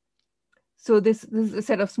F. So this is a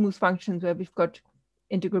set of smooth functions where we've got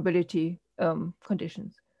integrability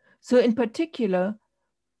conditions. So in particular,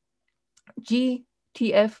 G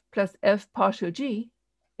TF plus F partial G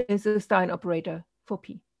is a Stein operator for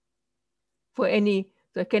P. For any,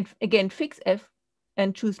 so I can again fix F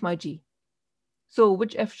and choose my G. So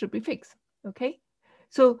which F should we fix? Okay,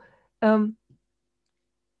 so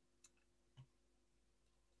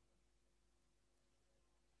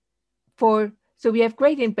so we have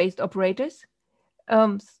gradient-based operators.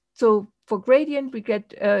 So for gradient, we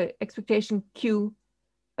get expectation Q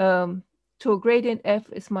to gradient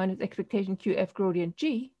F is minus expectation QF gradient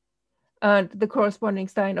G. And the corresponding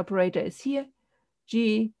Stein operator is here,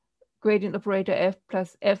 G gradient operator F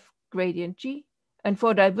plus F gradient G. And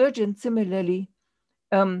for divergence, similarly,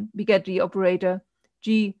 we get the operator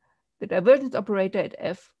G, the divergence operator at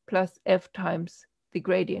F plus F times the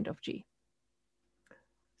gradient of G.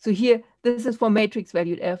 So here, this is for matrix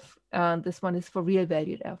valued F, and this one is for real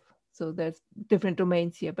valued F. So there's different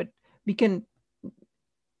domains here, but we can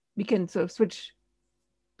sort of switch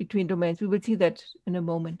between domains. We will see that in a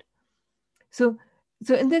moment. So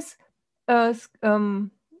in this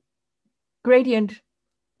gradient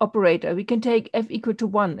operator, we can take F equal to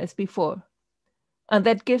 1 as before. And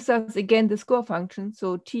that gives us again the score function.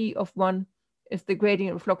 So T of 1 is the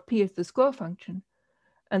gradient of log P is the score function.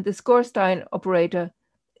 And the score Stein operator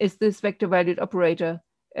is this vector valued operator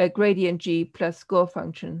gradient G plus score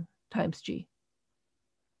function times G.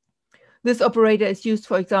 This operator is used,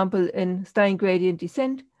 for example, in Stein gradient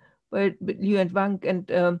descent by Liu and Wang. And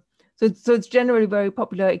so it's generally very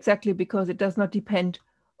popular exactly because it does not depend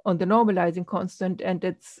on the normalizing constant, and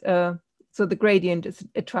it's so the gradient is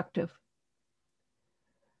attractive.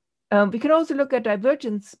 We can also look at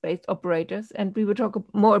divergence-based operators, and we will talk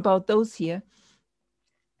more about those here.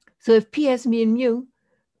 So if P has mean mu,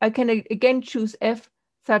 I can again choose F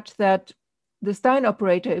such that the Stein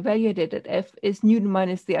operator evaluated at F is Newton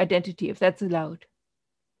minus the identity, if that's allowed.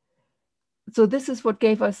 So this is what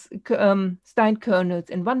gave us Stein kernels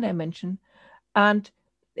in one dimension. And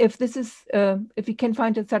if this is, if we can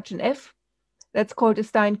find such an F, that's called a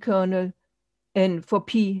Stein kernel for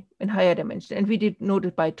P in higher dimension. And we denote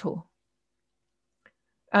it by tau.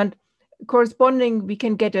 And corresponding, we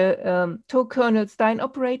can get a tau kernel Stein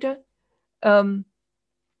operator,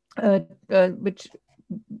 which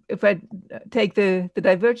if I take the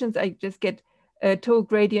divergence, I just get tau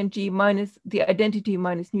gradient G minus the identity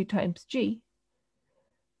minus nu times G.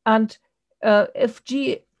 And if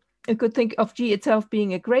G, you could think of G itself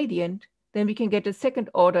being a gradient, then we can get a second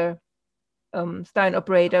order Stein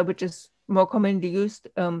operator, which is more commonly used,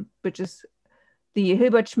 which is the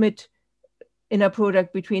Hilbert-Schmidt inner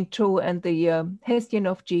product between tau and the Hessian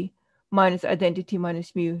of G minus identity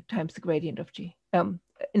minus mu times the gradient of G,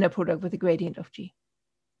 inner product with the gradient of G.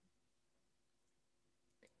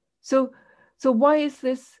 So why is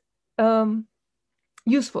this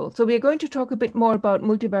useful? So we're going to talk a bit more about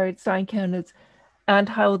multivariate Stein kernels and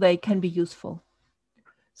how they can be useful.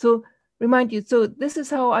 So remind you, so this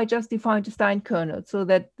is how I just defined a Stein kernel, so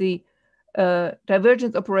that the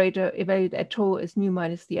divergence operator evaluated at tau is nu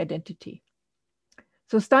minus the identity.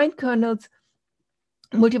 So Stein kernels,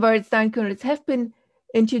 multivariate Stein kernels have been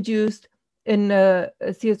introduced in a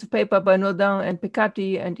series of paper by Nordin and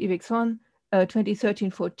Peccati and Yves Swan,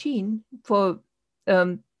 2013-14 for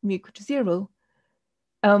mu equal to 0.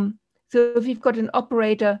 So if we've got an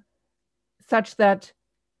operator such that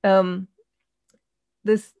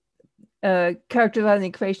this characterizing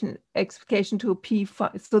equation expectation to P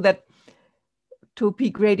phi, so that to P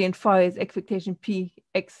gradient phi is expectation P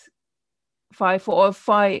x phi for all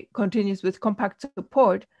phi continues with compact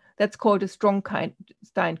support, that's called a strong kind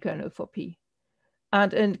Stein kernel for P.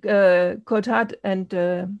 And in Cotat and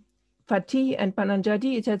Fatih and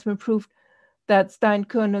Bananjadi, it has been proved that Stein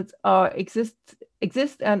kernels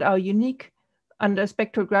exist and are unique under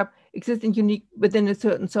spectrograph, exist and unique within a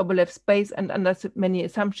certain Sobolev space and under many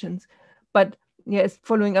assumptions. But yes,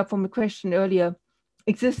 following up from a question earlier,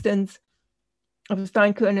 existence of the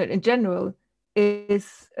Stein kernel in general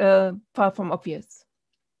is far from obvious.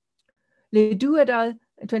 Ledoux et al.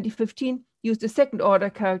 In 2015 used a second order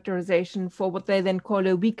characterization for what they then call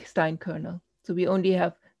a weak Stein kernel. So we only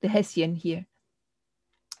have the Hessian here.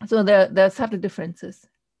 So there are subtle differences.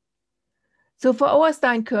 So for our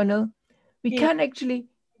Stein kernel, we can actually.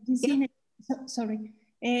 Sorry,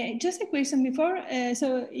 just a question before.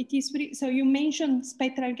 So it is so you mentioned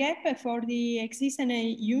spectral gap for the existence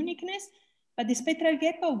and uniqueness, but the spectral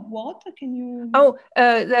gap of what can you? Oh,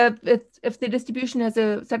 if the distribution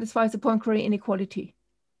satisfies a Poincare inequality.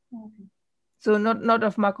 Okay. So not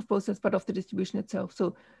of Markov process, but of the distribution itself.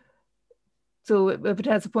 So if it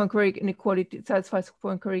has a Poincare inequality, it satisfies a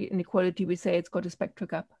Poincare inequality, we say it's got a spectral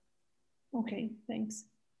gap. Okay, thanks.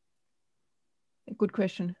 Good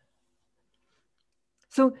question.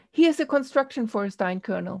 So here's a construction for a Stein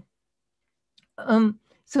kernel.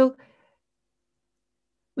 So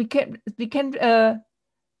we can if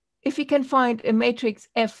we can find a matrix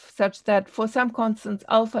F such that for some constants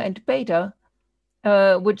alpha and beta,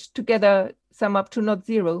 which together sum up to not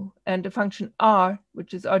zero, and a function R,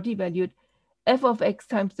 which is RD valued, f of x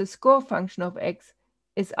times the score function of x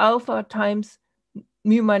is alpha times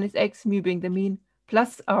mu minus x, mu being the mean,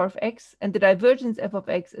 plus R of x, and the divergence f of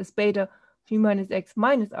x is beta mu minus x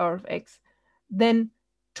minus R of x, then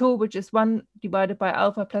tau, which is 1 divided by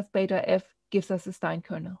alpha plus beta f, gives us a Stein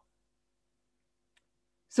kernel.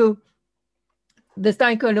 So the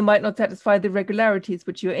Stein kernel might not satisfy the regularities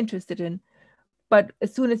which you're interested in, but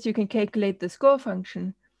as soon as you can calculate the score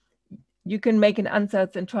function, you can make an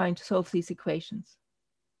ansatz in trying to solve these equations.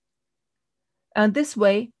 And this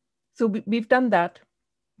way, so we've done that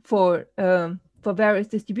for various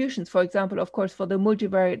distributions. For example, of course, for the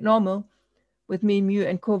multivariate normal with mean mu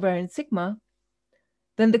and covariance sigma,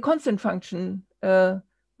 then the constant function,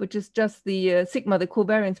 which is just the sigma, the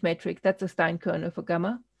covariance matrix, that's a Stein kernel for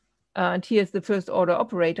gamma. And here's the first order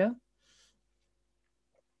operator,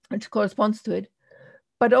 which corresponds to it.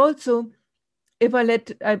 But also, if I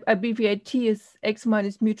abbreviate T as x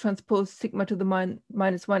minus mu transpose sigma to the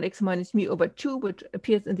minus 1 x minus mu over 2, which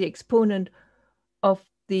appears in the exponent of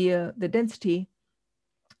the density.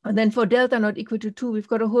 And then for delta not equal to 2, we've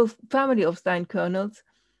got a whole family of Stein kernels.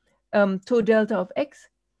 Tau delta of x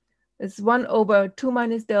is 1 over 2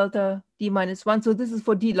 minus delta d minus 1. So this is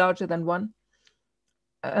for d larger than 1.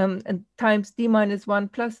 And times d minus 1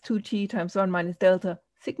 plus 2t times 1 minus delta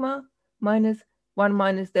sigma minus 1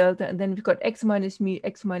 minus delta, and then we've got x minus mu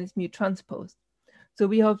transpose. So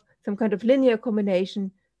we have some kind of linear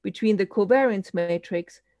combination between the covariance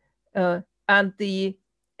matrix and the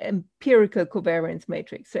empirical covariance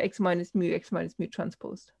matrix, so x minus mu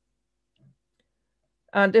transpose.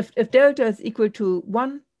 And if delta is equal to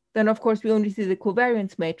 1, then of course we only see the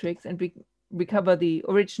covariance matrix and we recover the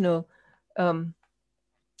original,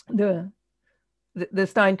 the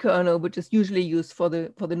Stein kernel, which is usually used for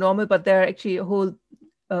the normal, but there are actually a whole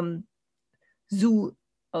zoo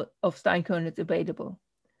of Stein kernels available.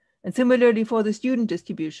 And similarly for the student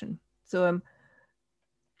distribution. So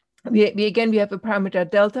we have a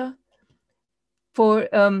parameter delta for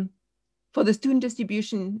the student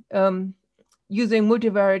distribution using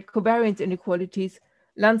multivariate covariance inequalities.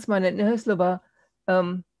 Landsmann and Nehrslova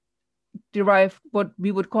derive what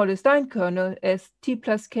we would call a Stein kernel as T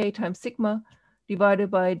plus K times sigma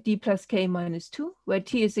divided by D plus K minus 2, where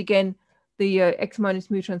T is again the x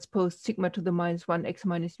minus mu transpose sigma to the minus 1 x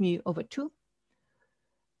minus mu over 2.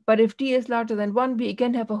 But if D is larger than 1, we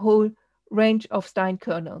again have a whole range of Stein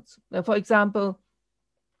kernels. Now, for example,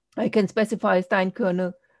 I can specify a Stein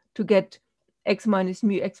kernel to get x minus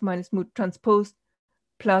mu transpose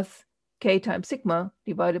plus K times sigma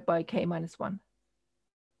divided by K minus 1.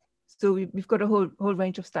 So we've got a whole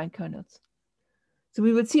range of Stein kernels. So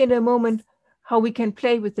we will see in a moment how we can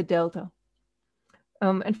play with the delta.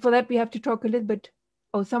 And for that, we have to talk a little bit.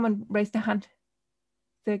 Oh, someone raised a hand.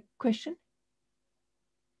 The question?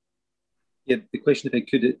 Yeah, the question, if I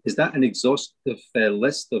could, is that an exhaustive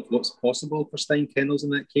list of what's possible for Stein kernels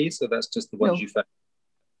in that case, or that's just the ones you found?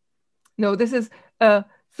 No, this is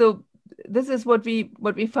so. This is what we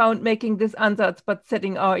found making this ansatz, but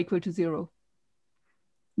setting R equal to 0.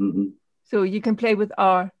 Mm-hmm. So you can play with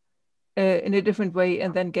R in a different way,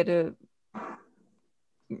 and then get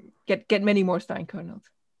many more Stein kernels.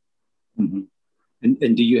 Mm-hmm.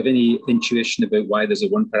 And do you have any intuition about why there's a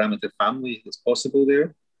one parameter family that's possible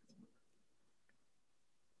there?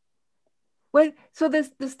 Well, so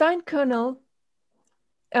the Stein kernel,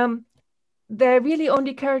 they're really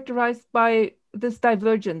only characterized by this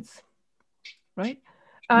divergence, right?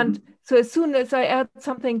 And so as soon as I add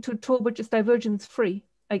something to tau which is divergence free,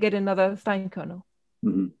 I get another Stein kernel.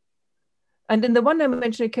 Mm-hmm. And in the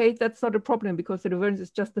one-dimensional case, that's not a problem because the divergence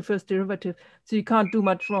is just the first derivative, so you can't do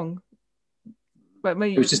much wrong. But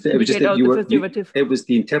it was just that it was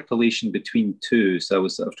the interpolation between two. So I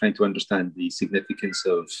was sort of trying to understand the significance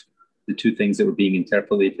of the two things that were being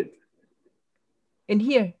interpolated. In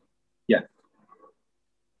here? Yeah.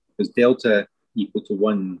 Because delta equal to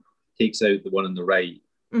 1 takes out the one on the right.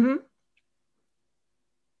 Mm-hmm.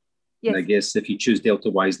 Yes. And I guess if you choose delta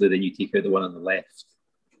wisely, then you take out the one on the left.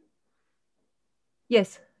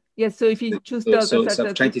 Yes. Yes. So if you choose delta, so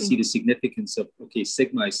I'm trying to see the significance of, okay,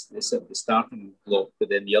 sigma is at the starting block, but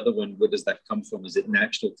then the other one, where does that come from? Is it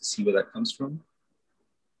natural to see where that comes from?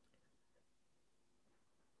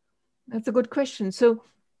 That's a good question. So,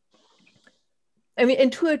 I mean,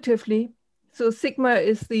 intuitively, so sigma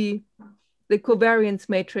is the covariance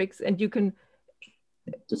matrix, and you can,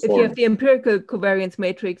 if you have the empirical covariance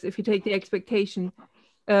matrix, if you take the expectation,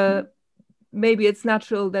 maybe it's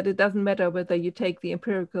natural that it doesn't matter whether you take the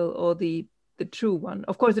empirical or the true one.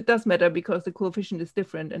 Of course, it does matter because the coefficient is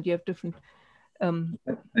different and you have different.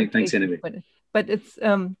 Thanks anyway. But it's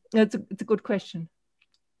a good question.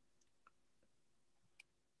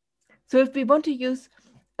 So if we want to use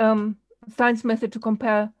Stein's method to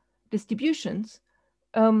compare distributions,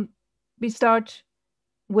 we start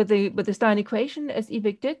with the Stein equation as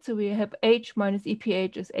Ivik did. So we have H minus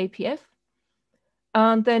EPH is APF.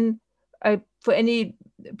 And then for any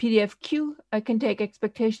PDF Q, I can take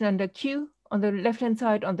expectation under Q on the left-hand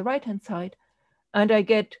side, on the right-hand side. And I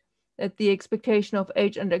get that the expectation of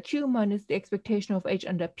H under Q minus the expectation of H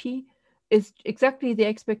under P is exactly the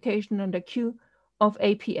expectation under Q of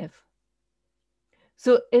APF.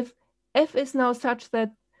 So if F is now such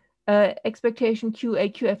that expectation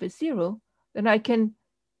QAQF is 0, then I can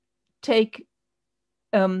take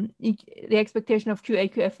the expectation of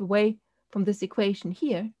QAQF away from this equation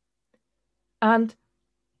here. And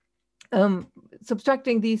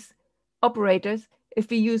subtracting these operators, if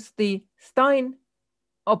we use the Stein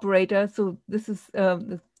operator, so this is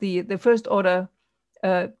the first order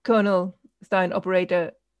kernel Stein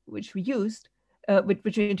operator which we used,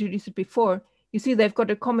 which we introduced it before, you see they've got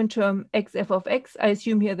a common term xf of x. I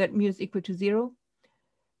assume here that mu is equal to 0.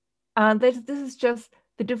 And this is just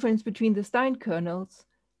the difference between the Stein kernels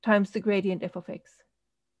times the gradient f of x.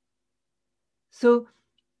 So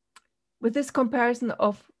with this comparison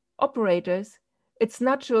of operators, it's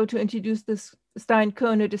natural to introduce this Stein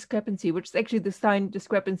kernel discrepancy, which is actually the Stein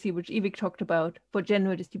discrepancy which Ivik talked about for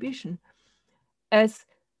general distribution, as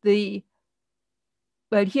the,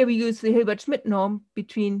 well, here we use the Hilbert-Schmidt norm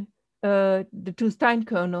between the two Stein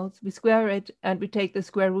kernels. We square it and we take the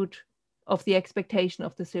square root of the expectation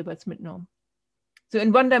of the Hilbert-Schmidt norm. So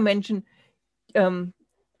in one dimension,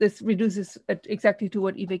 this reduces exactly to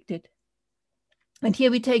what Ivik did. And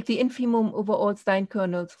here we take the infimum over all Stein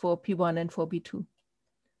kernels for P1 and for B2.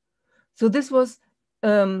 So this was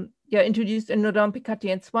introduced in Nodam,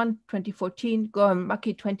 Picatti, and Swan 2014, Gorham,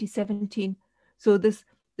 Mackie 2017. So this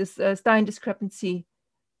Stein discrepancy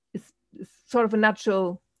is sort of a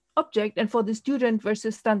natural object. And for the student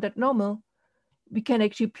versus standard normal, we can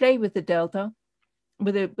actually play with the delta,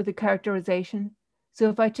 with the characterization. So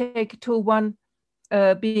if I take tau 1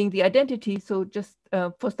 being the identity, so just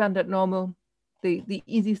for standard normal, the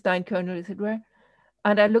easy Stein kernel, as it were,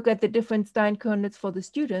 and I look at the different Stein kernels for the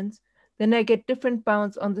students, then I get different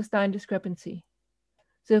bounds on the Stein discrepancy.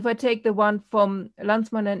 So if I take the one from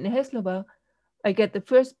Landsmann and Neheslova, I get the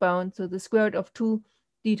first bound, so the square root of 2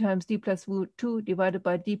 d times d plus 2 divided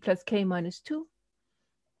by d plus k minus 2.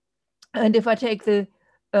 And if I take the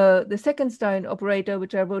second Stein operator,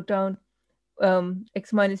 which I wrote down,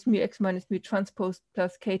 x minus mu transpose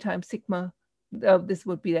plus k times sigma, this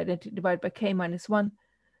would be identity divided by k minus 1.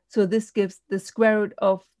 So this gives the square root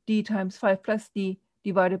of d times 5 plus d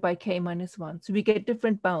divided by k minus 1. So we get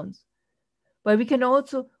different bounds. But we can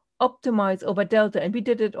also optimize over delta, and we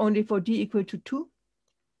did it only for d equal to 2.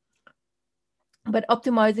 But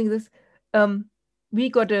optimizing this, we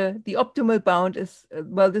got the optimal bound is,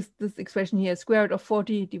 well, this expression here, square root of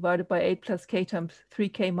 40 divided by 8 plus k times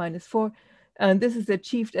 3k minus 4. And this is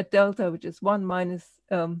achieved at delta, which is 1 minus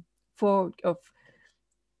 4 of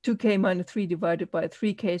 2k minus 3 divided by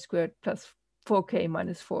 3k squared plus 4k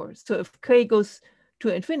minus 4. So if k goes to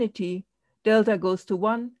infinity, delta goes to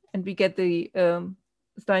 1, and we get the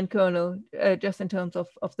Stein kernel just in terms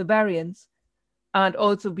of the variance. And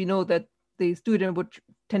also we know that the student would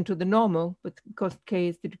tend to the normal, but because k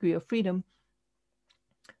is the degree of freedom.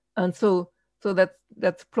 And so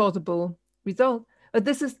that's plausible result. But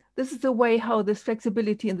this is the way how this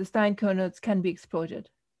flexibility in the Stein kernels can be exploited.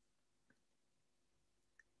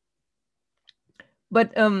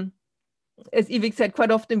 But as Ivik said,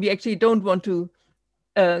 quite often we actually don't want to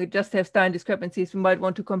just have Stein discrepancies. We might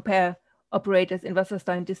want to compare operators in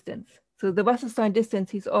Wasserstein distance. So the Wasserstein distance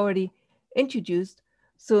he's already introduced.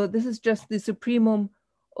 So this is just the supremum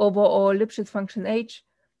over all Lipschitz function H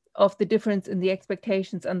of the difference in the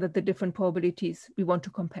expectations under the different probabilities we want to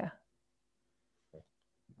compare.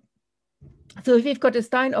 So if we've got a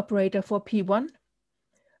Stein operator for P1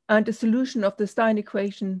 and a solution of the Stein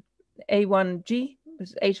equation A1G, which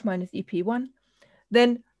is H minus EP1,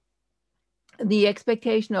 then the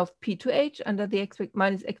expectation of P2H under the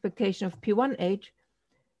minus expectation of P1H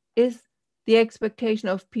is the expectation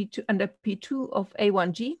of P2 under P2 of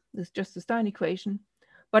A1G. This is just the Stein equation.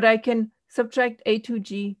 But I can subtract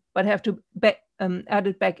A2G, but have to add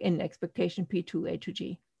it back in expectation P2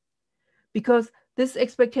 A2G. Because this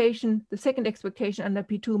expectation, the second expectation under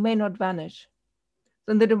P2 may not vanish.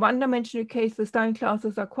 So in the one-dimensional case, the Stein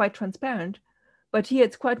classes are quite transparent, but here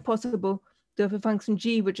it's quite possible to have a function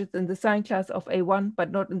G, which is in the Stein class of A1,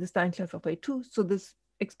 but not in the Stein class of A2. So this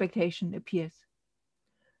expectation appears.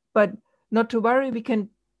 But not to worry, we can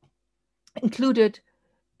include it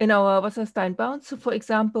in our Wasserstein bounds. So for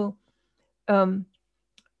example,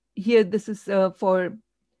 here this is for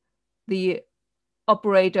the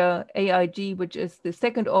operator AIG, which is the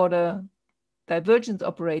second order divergence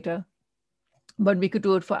operator, but we could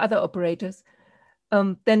do it for other operators.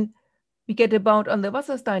 Then we get a bound on the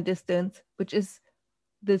Wasserstein distance, which is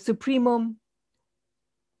the supremum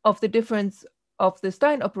of the difference of the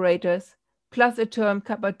Stein operators plus a term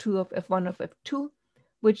kappa 2 of F1 of F2,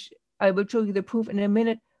 which I will show you the proof in a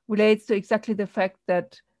minute, relates to exactly the fact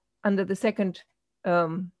that under the second,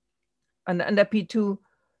 under P2,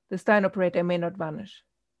 the Stein operator may not vanish.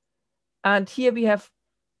 And here we have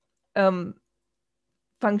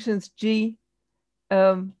functions G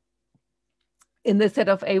in the set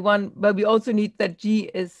of A1, but we also need that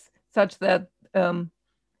G is such that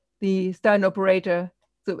the Stein operator,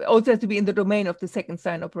 so it also has to be in the domain of the second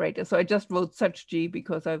Stein operator. So I just wrote such G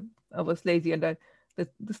because I was lazy and the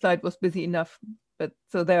slide was busy enough. But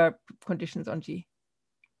so there are conditions on G.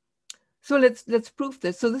 So let's prove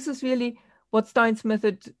this. So this is really what Stein's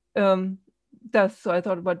method does. So I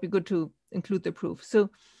thought it might be good to include the proof.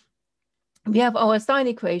 So we have our Stein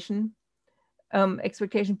equation,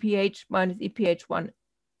 expectation PH minus EPH1.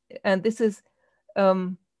 And this is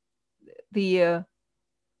the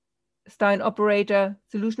Stein operator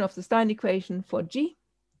solution of the Stein equation for G.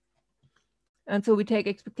 And so we take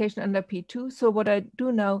expectation under P2. So what I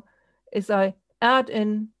do now is I add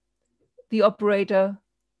in the operator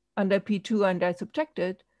under P2 and I subtract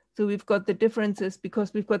it. So we've got the differences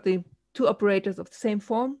because we've got the two operators of the same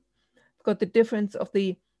form. We've got the difference of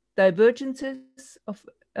the divergences of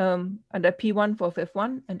under P1 for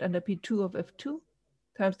F1 and under P2 of F2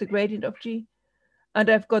 times the gradient of G. And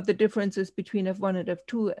I've got the differences between F1 and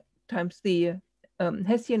F2 times the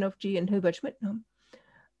Hessian of G and Hilbert-Schmidt norm.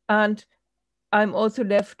 And I'm also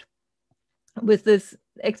left with this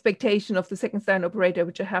expectation of the second Stein operator,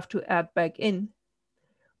 which I have to add back in.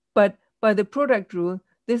 But by the product rule,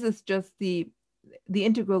 this is just the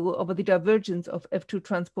integral over the divergence of F2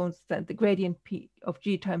 transpose and the gradient P of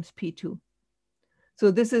G times P2.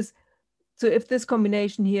 So this is, so if this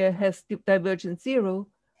combination here has divergence 0,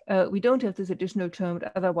 we don't have this additional term,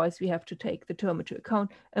 otherwise we have to take the term into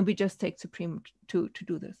account, and we just take supreme to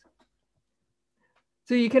do this.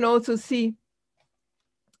 So you can also see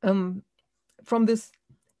from this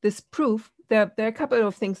proof, there are a couple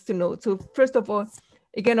of things to note. So first of all,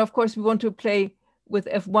 again, of course, we want to play with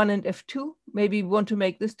F1 and F2. Maybe we want to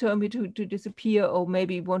make this term to disappear, or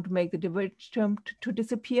maybe we want to make the divergence term to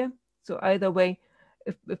disappear. So either way,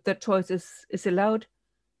 if that choice is allowed,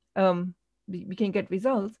 we can get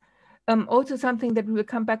results. Also something that we will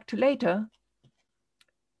come back to later,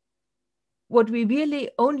 what we really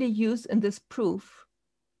only use in this proof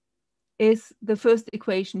is the first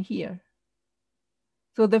equation here.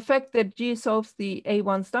 So the fact that G solves the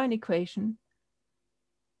A1 Stein equation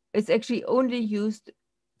is actually only used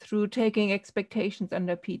through taking expectations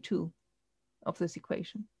under P2 of this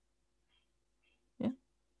equation. Yeah,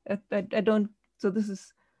 I don't, so this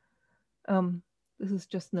is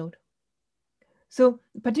just note. So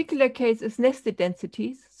the particular case is nested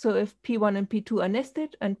densities. So if P1 and P2 are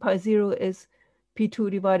nested and pi 0 is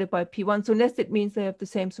P2 divided by P1. So nested means they have the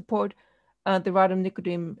same support. The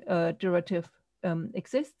Radon-Nikodym derivative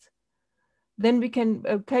exists. Then we can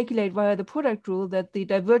calculate via the product rule that the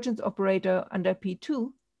divergence operator under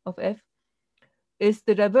P2 of F is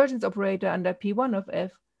the divergence operator under P1 of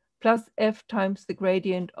F plus F times the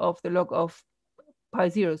gradient of the log of pi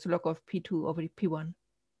 0, so log of P2 over P1.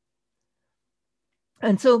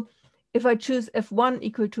 And so if I choose F1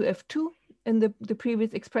 equal to F2 in the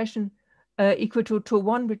previous expression equal to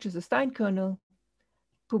 1, which is a Stein kernel,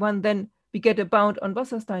 to 1, then we get a bound on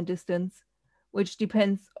Wasserstein distance, which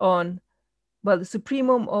depends on, well, the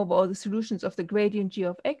supremum over all the solutions of the gradient G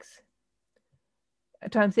of X.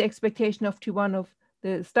 times the expectation of T1 of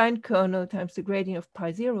the Stein kernel times the gradient of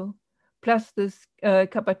pi 0 plus this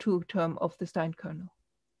kappa 2 term of the Stein kernel.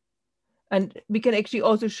 And we can actually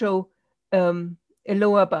also show a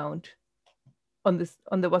lower bound on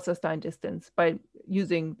the Wasserstein distance by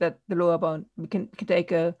using the lower bound. We can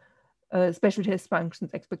take a special test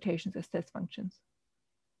functions expectations as test functions.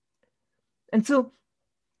 And so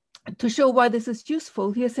to show why this is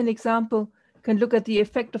useful, here's an example. You can look at the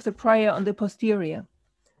effect of the prior on the posterior.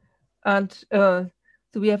 And so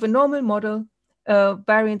we have a normal model.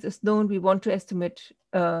 Variance is known. We want to estimate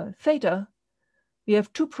theta. We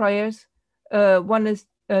have two priors. One is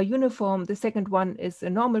uniform. The second one is a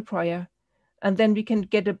normal prior. And then we can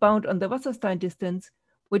get a bound on the Wasserstein distance,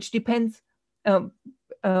 which depends on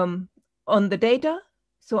the data.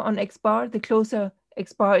 So on x bar, the closer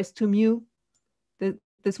x bar is to mu,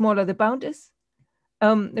 the smaller the bound is.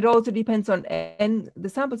 It also depends on n, the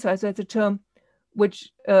sample size. So it's a term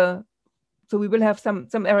which, so we will have some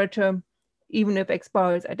error term, even if x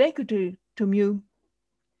bar is identical to mu.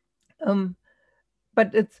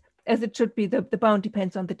 But it's, as it should be, the bound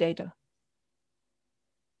depends on the data.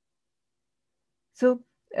 So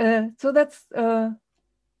that's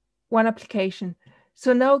one application.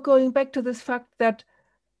 So now going back to this fact that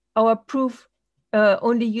our proof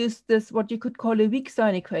only used this, what you could call a weak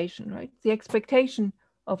sign equation, right? The expectation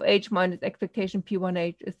of H minus expectation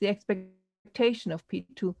P1H is the expectation of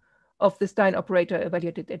P2 of the Stein operator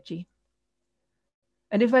evaluated at G.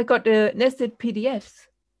 And if I got nested PDFs,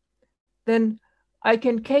 then I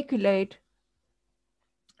can calculate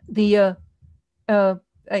the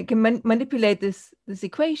I can manipulate this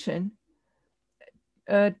equation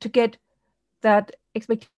to get that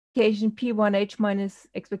expectation P1H minus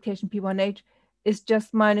expectation P1H is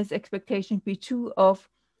just minus expectation P2 of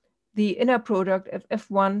the inner product of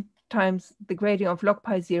F1 times the gradient of log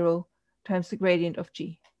pi 0 times the gradient of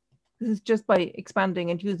G. This is just by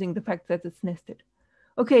expanding and using the fact that it's nested.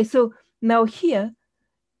 Okay, so now here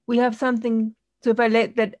we have something. So if I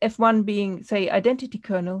let that F1 being, say, identity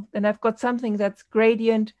kernel, then I've got something that's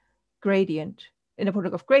gradient, inner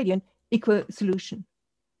product of gradient, equal solution.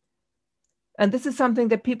 And this is something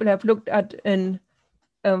that people have looked at in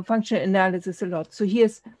functional analysis a lot. So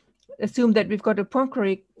here's, assume that we've got a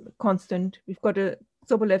Poincare constant, we've got a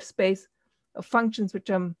Sobolev space of functions, which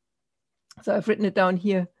so I've written it down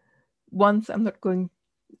here once. I'm not going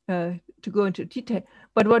to go into detail,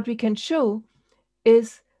 but what we can show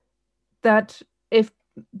is that if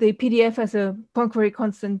the PDF has a Poincare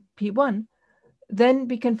constant P1, then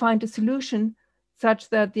we can find a solution such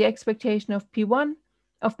that the expectation of P1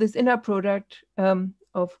 of this inner product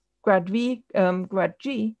of grad V, grad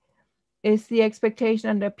G, is the expectation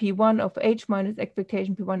under P1 of H minus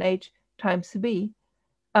expectation P1H times B.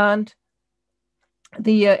 And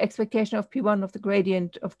the expectation of P1 of the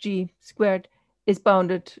gradient of G squared is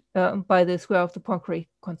bounded by the square of the Poincare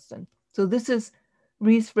constant. So this is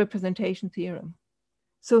Ries's representation theorem.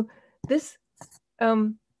 So this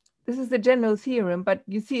is the general theorem, but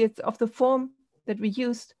you see it's of the form that we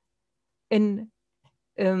used in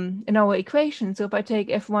our equation. So if I take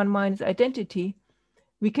F1 minus identity,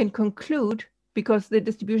 we can conclude, because the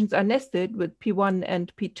distributions are nested with P1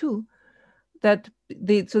 and P2, that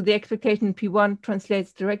the expectation P1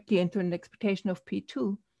 translates directly into an expectation of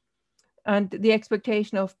P2. And the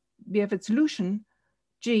expectation of, we have a solution,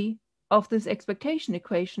 G, of this expectation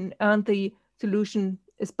equation, and the solution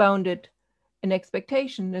is bounded in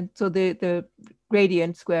expectation. And so the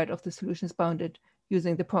gradient squared of the solution is bounded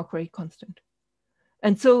using the Poincare constant.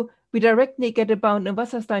 And so we directly get a bound in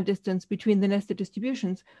Wasserstein distance between the nested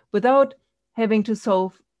distributions without having to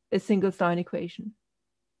solve a single Stein equation.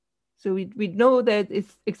 So we know that it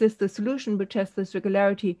exists a solution which has this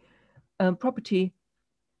regularity property,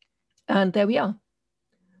 and there we are.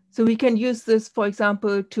 So we can use this, for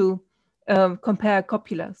example, to compare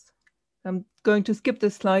copulas. I'm going to skip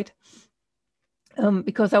this slide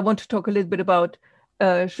because I want to talk a little bit about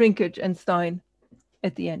shrinkage and Stein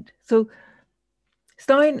at the end. So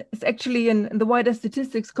Stein is actually in the wider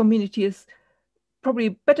statistics community is probably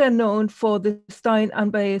better known for the Stein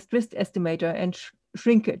unbiased risk estimator and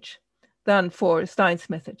shrinkage than for Stein's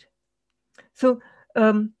method. So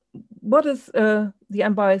what is the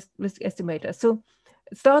unbiased risk estimator? So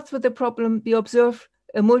it starts with the problem, we observe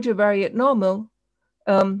a multivariate normal.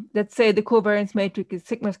 Let's say the covariance matrix is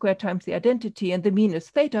sigma squared times the identity and the mean is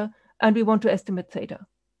theta, and we want to estimate theta.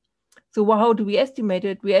 So how do we estimate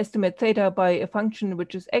it? We estimate theta by a function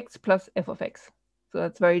which is x plus f of x. So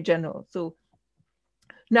that's very general. So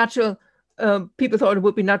natural, people thought it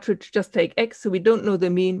would be natural to just take x, so we don't know the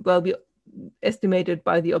mean. Well, we estimate it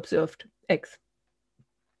by the observed x.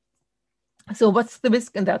 So what's the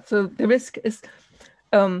risk in that? So the risk is,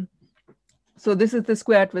 so this is the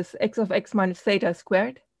squared with x of x minus theta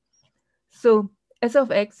squared. So s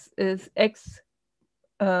of x is x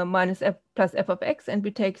minus f plus f of x, and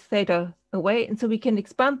we take theta away. And so we can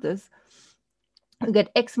expand this and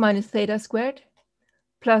get x minus theta squared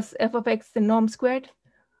plus f of x, the norm squared,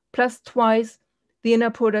 plus twice the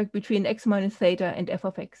inner product between x minus theta and f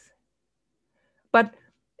of x. But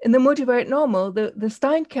in the multivariate normal, the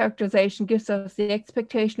Stein characterization gives us the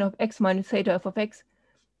expectation of x minus theta f of x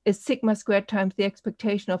is sigma squared times the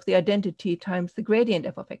expectation of the identity times the gradient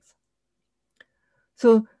f of x.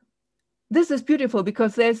 So this is beautiful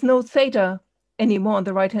because there's no theta anymore on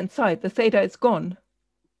the right-hand side. The theta is gone,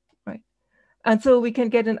 right? And so we can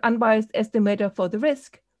get an unbiased estimator for the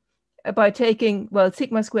risk by taking, well,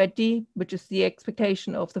 sigma squared d, which is the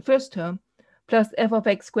expectation of the first term, plus f of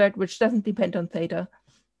x squared, which doesn't depend on theta,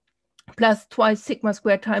 plus twice sigma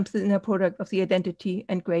squared times the inner product of the identity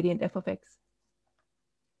and gradient f of x.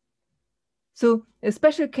 So a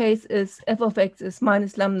special case is f of x is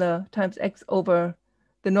minus lambda times x over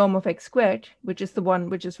the norm of x squared, which is the one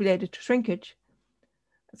which is related to shrinkage.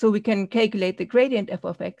 So we can calculate the gradient f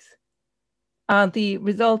of x. And the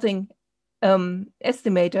resulting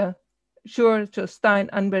estimator, sure, so Stein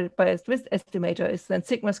unbiased risk estimator is then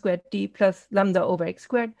sigma squared d plus lambda over x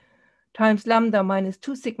squared times lambda minus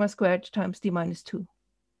 2 sigma squared times d minus 2.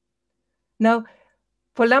 Now,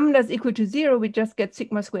 for lambda is equal to 0, we just get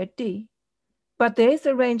sigma squared d. But there is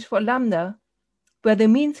a range for lambda where the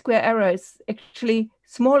mean square error is actually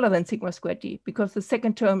smaller than sigma squared d because the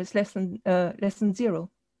second term is less than 0.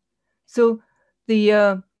 So there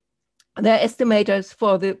are estimators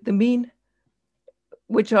for the mean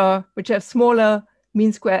which have smaller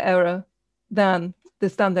mean square error than the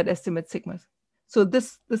standard estimate sigmas. So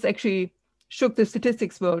this actually shook the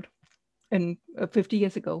statistics world in 50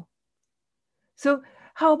 years ago. So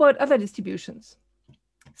how about other distributions?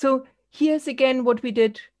 So here's again what we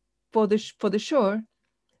did for the Schur.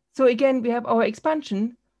 So again, we have our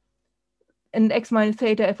expansion and x minus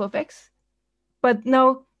theta f of x. But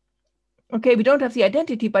now, okay, we don't have the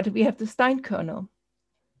identity, but we have the Stein kernel.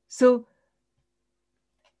 So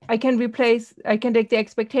I can take the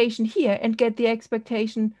expectation here and get the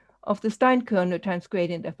expectation of the Stein kernel times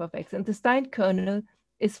gradient f of x. And the Stein kernel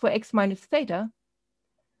is for x minus theta.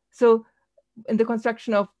 So in the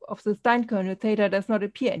construction of the Stein kernel, theta does not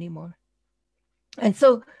appear anymore. And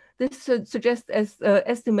so this suggests as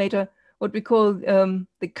estimator what we call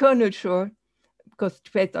the kernel Schur, because it's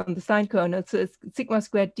based on the Stein kernel. So it's sigma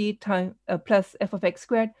squared d times plus f of x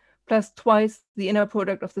squared plus twice the inner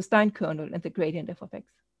product of the Stein kernel and the gradient f of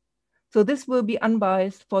x. So this will be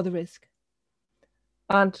unbiased for the risk.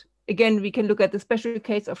 And again, we can look at the special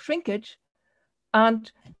case of shrinkage,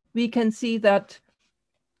 and we can see that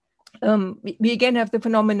we again have the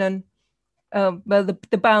phenomenon, well,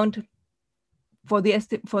 the bound for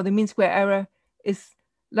the mean square error is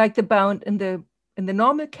like the bound in the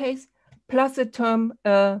normal case, plus a term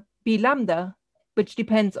b lambda, which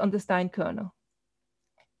depends on the Stein kernel.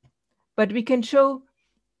 But we can show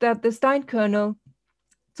that the Stein kernel,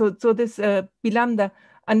 so this b lambda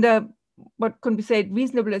under what can be said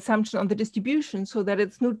reasonable assumption on the distribution, so that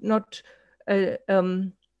it's not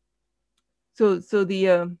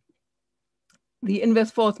the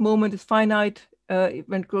inverse force moment is finite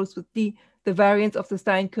when it grows with d. The variance of the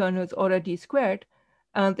Stein kernel is order d squared,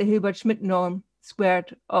 and the Hilbert-Schmidt norm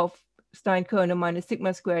squared of Stein kernel minus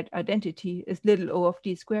sigma squared identity is little o of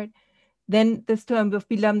d squared. Then this term of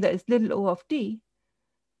b lambda is little o of d,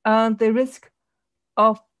 and the risk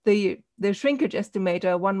of the shrinkage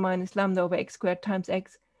estimator 1 minus lambda over x squared times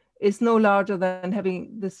x is no larger than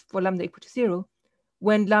having this for lambda equal to 0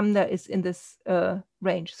 when lambda is in this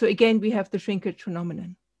range. So again, we have the shrinkage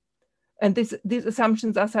phenomenon. And these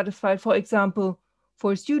assumptions are satisfied, for example,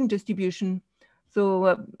 for student distribution.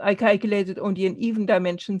 So I calculated only in even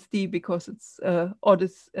dimensions d because it's odd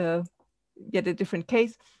is yet a different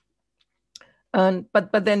case.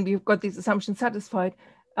 But then we've got these assumptions satisfied,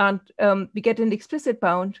 and we get an explicit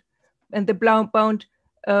bound, and the bound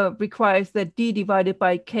requires that d divided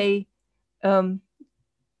by k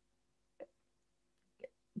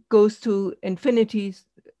goes to infinity.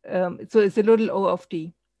 So it's a little o of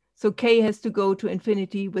d. So k has to go to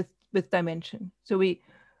infinity with dimension. So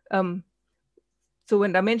so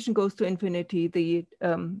when dimension goes to infinity, the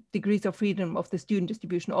degrees of freedom of the student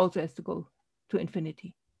distribution also has to go to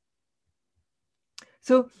infinity.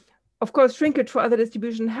 So of course, shrinkage for other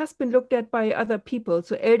distribution has been looked at by other people.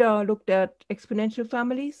 So Elder looked at exponential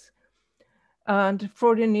families, and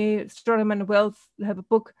Frodenier, Strodemann, and Wells have a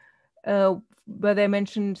book where they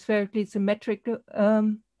mention spherically symmetric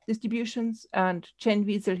distributions, and Chen,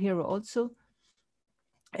 Wiesel, Hero also.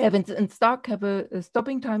 Evans and Stark have a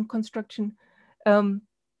stopping time construction,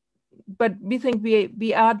 but we think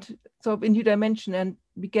we add sort of a new dimension and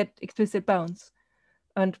we get explicit bounds.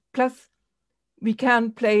 And plus, we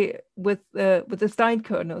can play with the Stein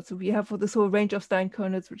kernel. So we have for this whole range of Stein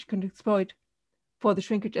kernels which can exploit for the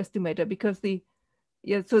shrinkage estimator, because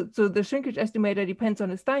so the shrinkage estimator depends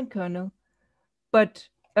on a Stein kernel, but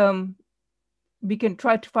we can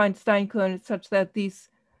try to find Stein kernels such that these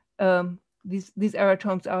error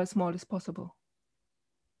terms are as small as possible.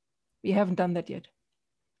 We haven't done that yet.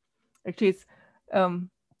 Actually, it's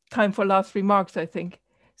time for last remarks, I think.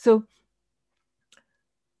 So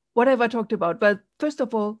what have I talked about? Well, first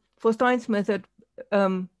of all, for Stein's method,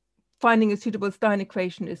 finding a suitable Stein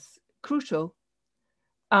equation is crucial.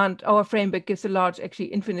 And our framework gives a large, actually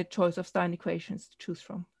infinite choice of Stein equations to choose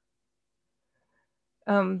from.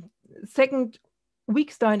 Second,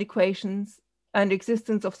 weak Stein equations and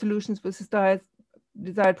existence of solutions with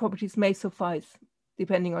desired properties may suffice,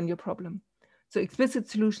 depending on your problem. So explicit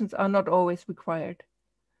solutions are not always required.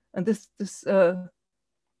 And this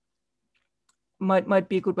might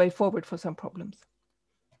be a good way forward for some problems.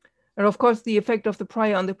 And of course, the effect of the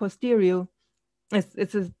prior on the posterior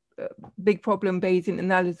is a big problem Bayesian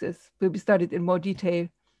analysis will be studied in more detail.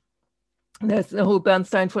 There's the whole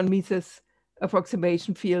Bernstein von Mises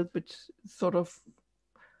approximation field, which is sort of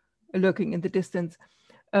lurking in the distance.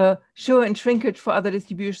 Sure, and shrinkage for other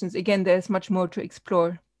distributions, again, there's much more to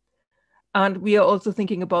explore. And we are also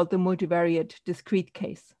thinking about the multivariate discrete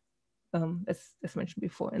case, as mentioned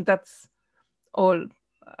before. And that's all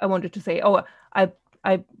I wanted to say. Oh,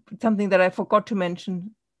 something that I forgot to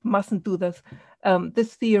mention, mustn't do this.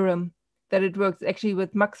 This theorem, that it works actually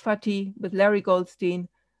with Max Fati, with Larry Goldstein,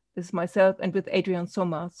 this is myself, and with Adrian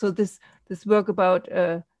Sommer. So this work about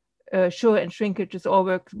Schur and shrinkage is all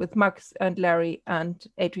work with Max and Larry and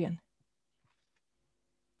Adrian.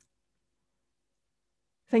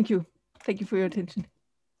 Thank you. Thank you for your attention.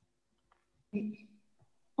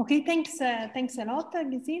 Okay, thanks a lot,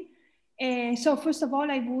 Gesine. So first of all,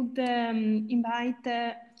 I would invite,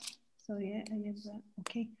 sorry,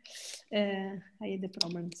 I had a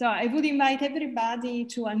problem. So I would invite everybody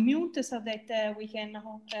to unmute so that we can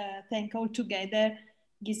thank all together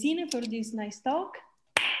Gesine for this nice talk.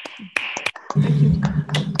 Thank you.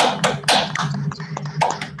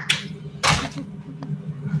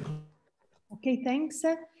 Okay, thanks.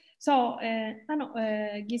 So,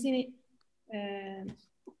 Gesine.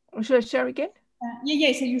 Should I share again?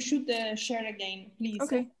 Yeah, so you should share again, please.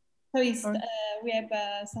 Okay. So it's, we have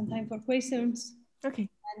some time for questions. Okay.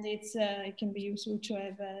 And it can be useful to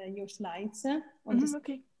have your slides on this.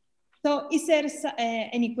 Okay. So is there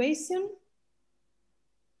any question?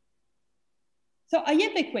 So I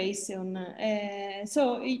have a question.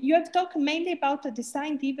 So you have talked mainly about the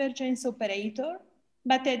Stein divergence operator,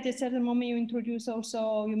 but at a certain moment you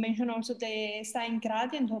mentioned also the Stein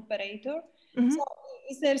gradient operator. So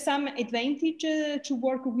is there some advantage to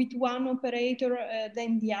work with one operator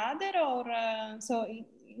than the other, or so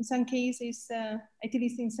in some cases, at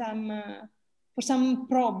least in some for some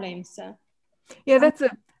problems? Yeah, that's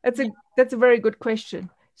a very good question.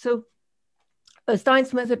 So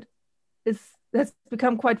Stein's method has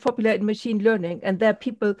become quite popular in machine learning, and there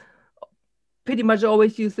people pretty much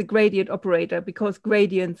always use the gradient operator because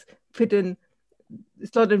gradients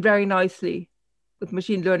slot in very nicely with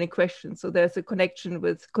machine learning questions. So there's a connection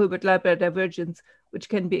with Hilbert-Leibler divergence, which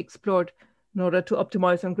can be explored in order to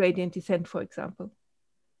optimize on gradient descent, for example.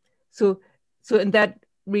 So in that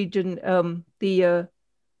region, the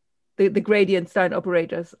gradient Stein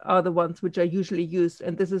operators are the ones which are usually used,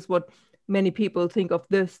 and this is what many people think of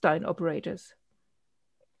the Stein operators.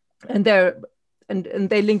 And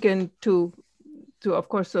they link into of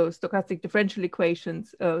course, so stochastic differential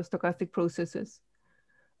equations, stochastic processes.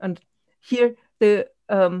 And here the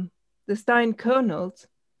Stein kernels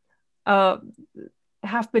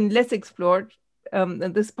have been less explored, and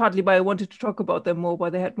this is partly why I wanted to talk about them more,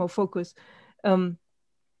 why they had more focus.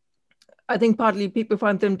 I think partly people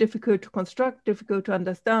find them difficult to construct, difficult to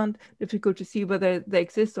understand, difficult to see whether they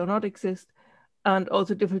exist or not exist, and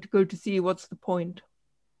also difficult to see what's the point.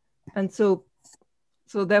 And so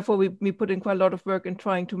therefore we put in quite a lot of work in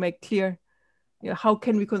trying to make clear, how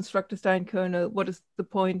can we construct a Stein kernel, what is the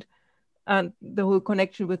point, and the whole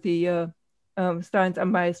connection with the Stein's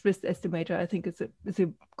unbiased risk estimator, I think is a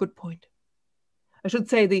good point. I should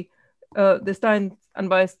say the Stein's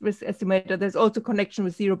unbiased risk estimator, there's also connection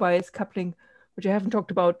with zero bias coupling, which I haven't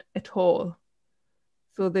talked about at all.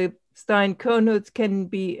 So the Stein kernels can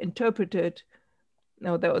be interpreted.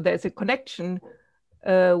 Now there's a connection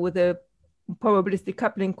with probabilistic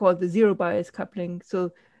coupling called the zero bias coupling.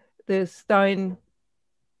 So the Stein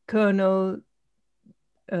kernel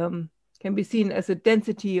can be seen as a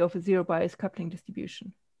density of a zero bias coupling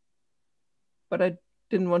distribution. But I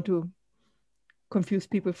didn't want to confuse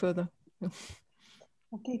people further.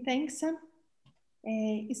 Okay, thanks.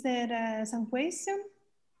 Is there some question?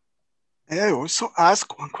 I also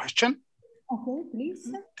ask one question. Okay,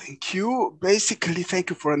 please. Thank you. Basically, thank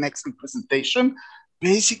you for an excellent presentation.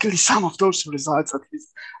 Basically, some of those results at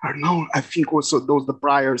least are known. I think also those, the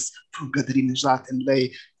priors from Gadrinejad and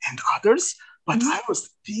Ley and others. But I was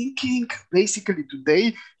thinking, basically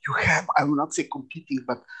today, you have, I will not say competing,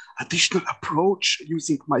 but additional approach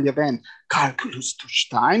using Malevin calculus to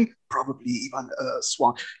Stein, probably even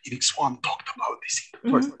Swan. Even Swan talked about this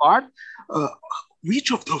in the first part.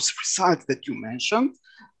 Which of those results that you mentioned,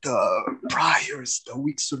 the priors, the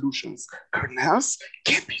weak solutions, kernels,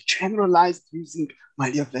 can be generalized using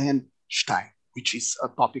Malevin-Stein, which is a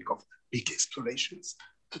topic of big explorations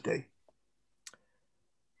today?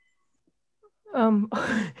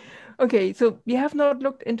 Okay, so we have not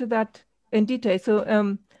looked into that in detail. So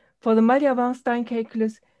for the Malevin-Stein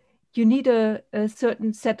calculus, you need a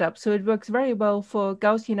certain setup. So it works very well for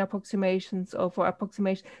Gaussian approximations or for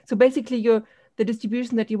approximation. So basically the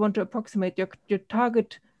distribution that you want to approximate, your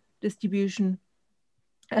target distribution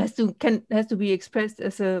has to be expressed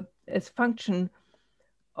as a function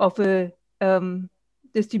of a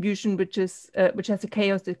distribution which has a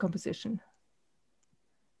chaos decomposition.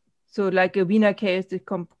 So like a Wiener chaos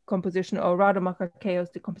decomposition or Rademacher chaos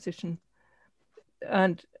decomposition.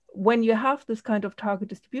 And when you have this kind of target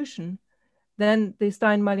distribution, then the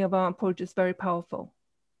Stein-Malevin approach is very powerful.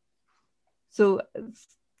 So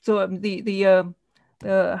the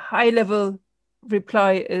high level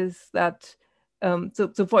reply is that,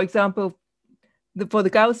 so for example, for the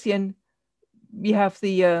Gaussian, we have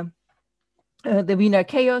the Wiener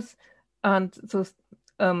chaos, and so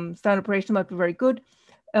Stein operation might be very good.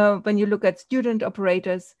 When you look at student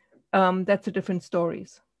operators, that's a different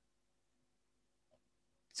stories.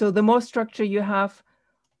 So the more structure you have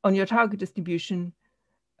on your target distribution,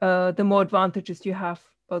 the more advantages you have.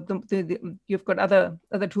 You've got other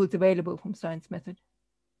tools available from Stein's method.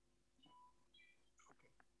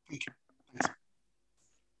 Thank you.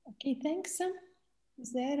 Okay, thanks.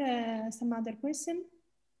 Is there some other question?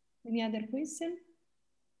 Any other question?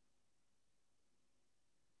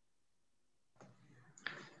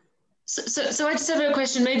 So I just have a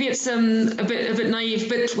question. Maybe it's a bit naive,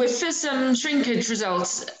 but with this shrinkage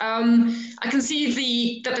result, I can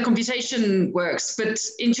see that the computation works, but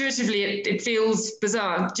intuitively it feels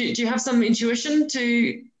bizarre. Do you have some intuition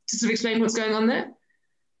to sort of explain what's going on there?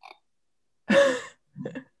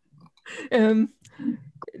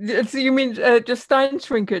 So you mean just Stein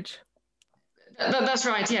shrinkage? That's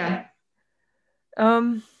right. Yeah.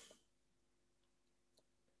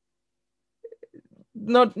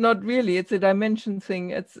 Not really. It's a dimension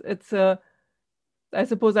thing. I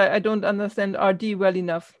suppose I don't understand RD well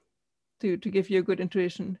enough to give you a good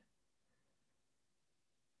intuition.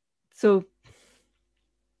 So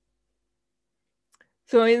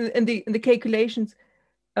in the calculations,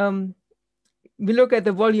 we look at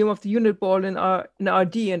the volume of the unit ball in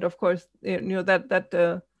RD, and of course,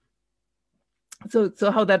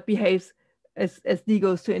 so how that behaves as D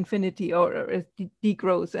goes to infinity or as D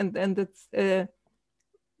grows, and it's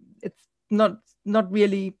not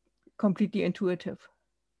really completely intuitive.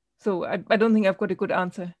 So I don't think I've got a good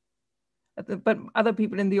answer, but other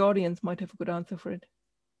people in the audience might have a good answer for it.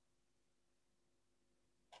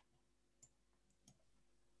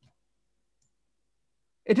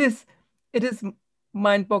 It is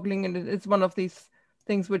mind-boggling, and it's one of these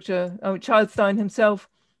things which Charles Stein himself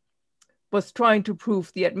was trying to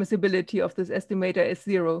prove the admissibility of this estimator as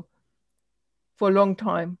zero for a long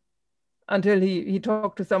time, until he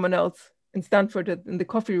talked to someone else in Stanford in the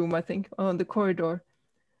coffee room, I think, on the corridor.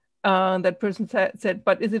 And that person said,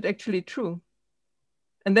 but is it actually true?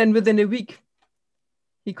 And then within a week,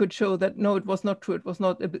 he could show that, no, it was not true. It was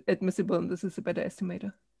not admissible, and this is a better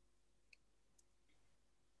estimator.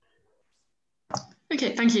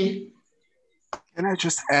 Okay, thank you. Can I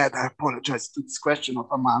just add, I apologize to this question of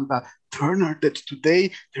Amanda Turner, that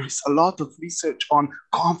today there is a lot of research on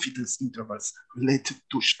confidence intervals related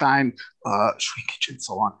to Stein shrinkage and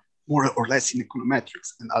so on, more or less in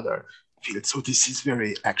econometrics and other fields. So this is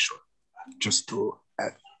very actual. Just to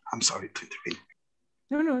add, I'm sorry to intervene.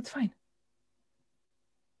 No, it's fine.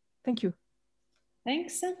 Thank you.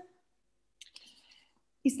 Thanks.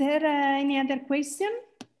 Is there any other question?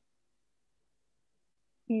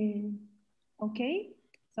 Okay,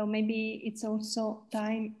 so maybe it's also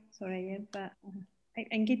time. Sorry, I have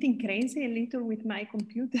I'm getting crazy a little with my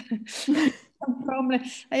computer. Problem.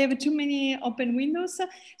 I have too many open windows.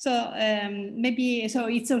 So maybe, so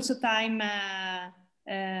it's also time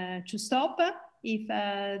to stop if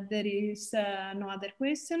there is no other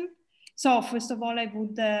question. So first of all, I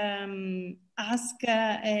would ask,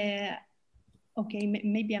 okay,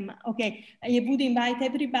 maybe I'm, okay. I would invite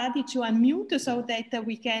everybody to unmute so that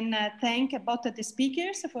we can thank both the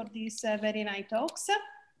speakers for these very nice talks.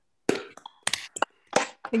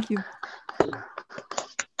 Thank you.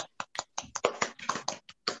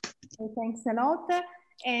 So thanks a lot.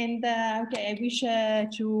 And okay, I wish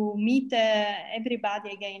to meet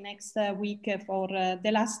everybody again next week for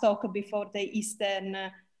the last talk before the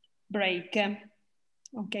Eastern break.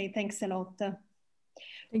 Okay, thanks a lot.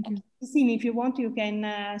 Thank you. Christine, if you want, you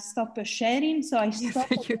can stop sharing. So I stop.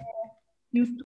 Thank you. YouTube.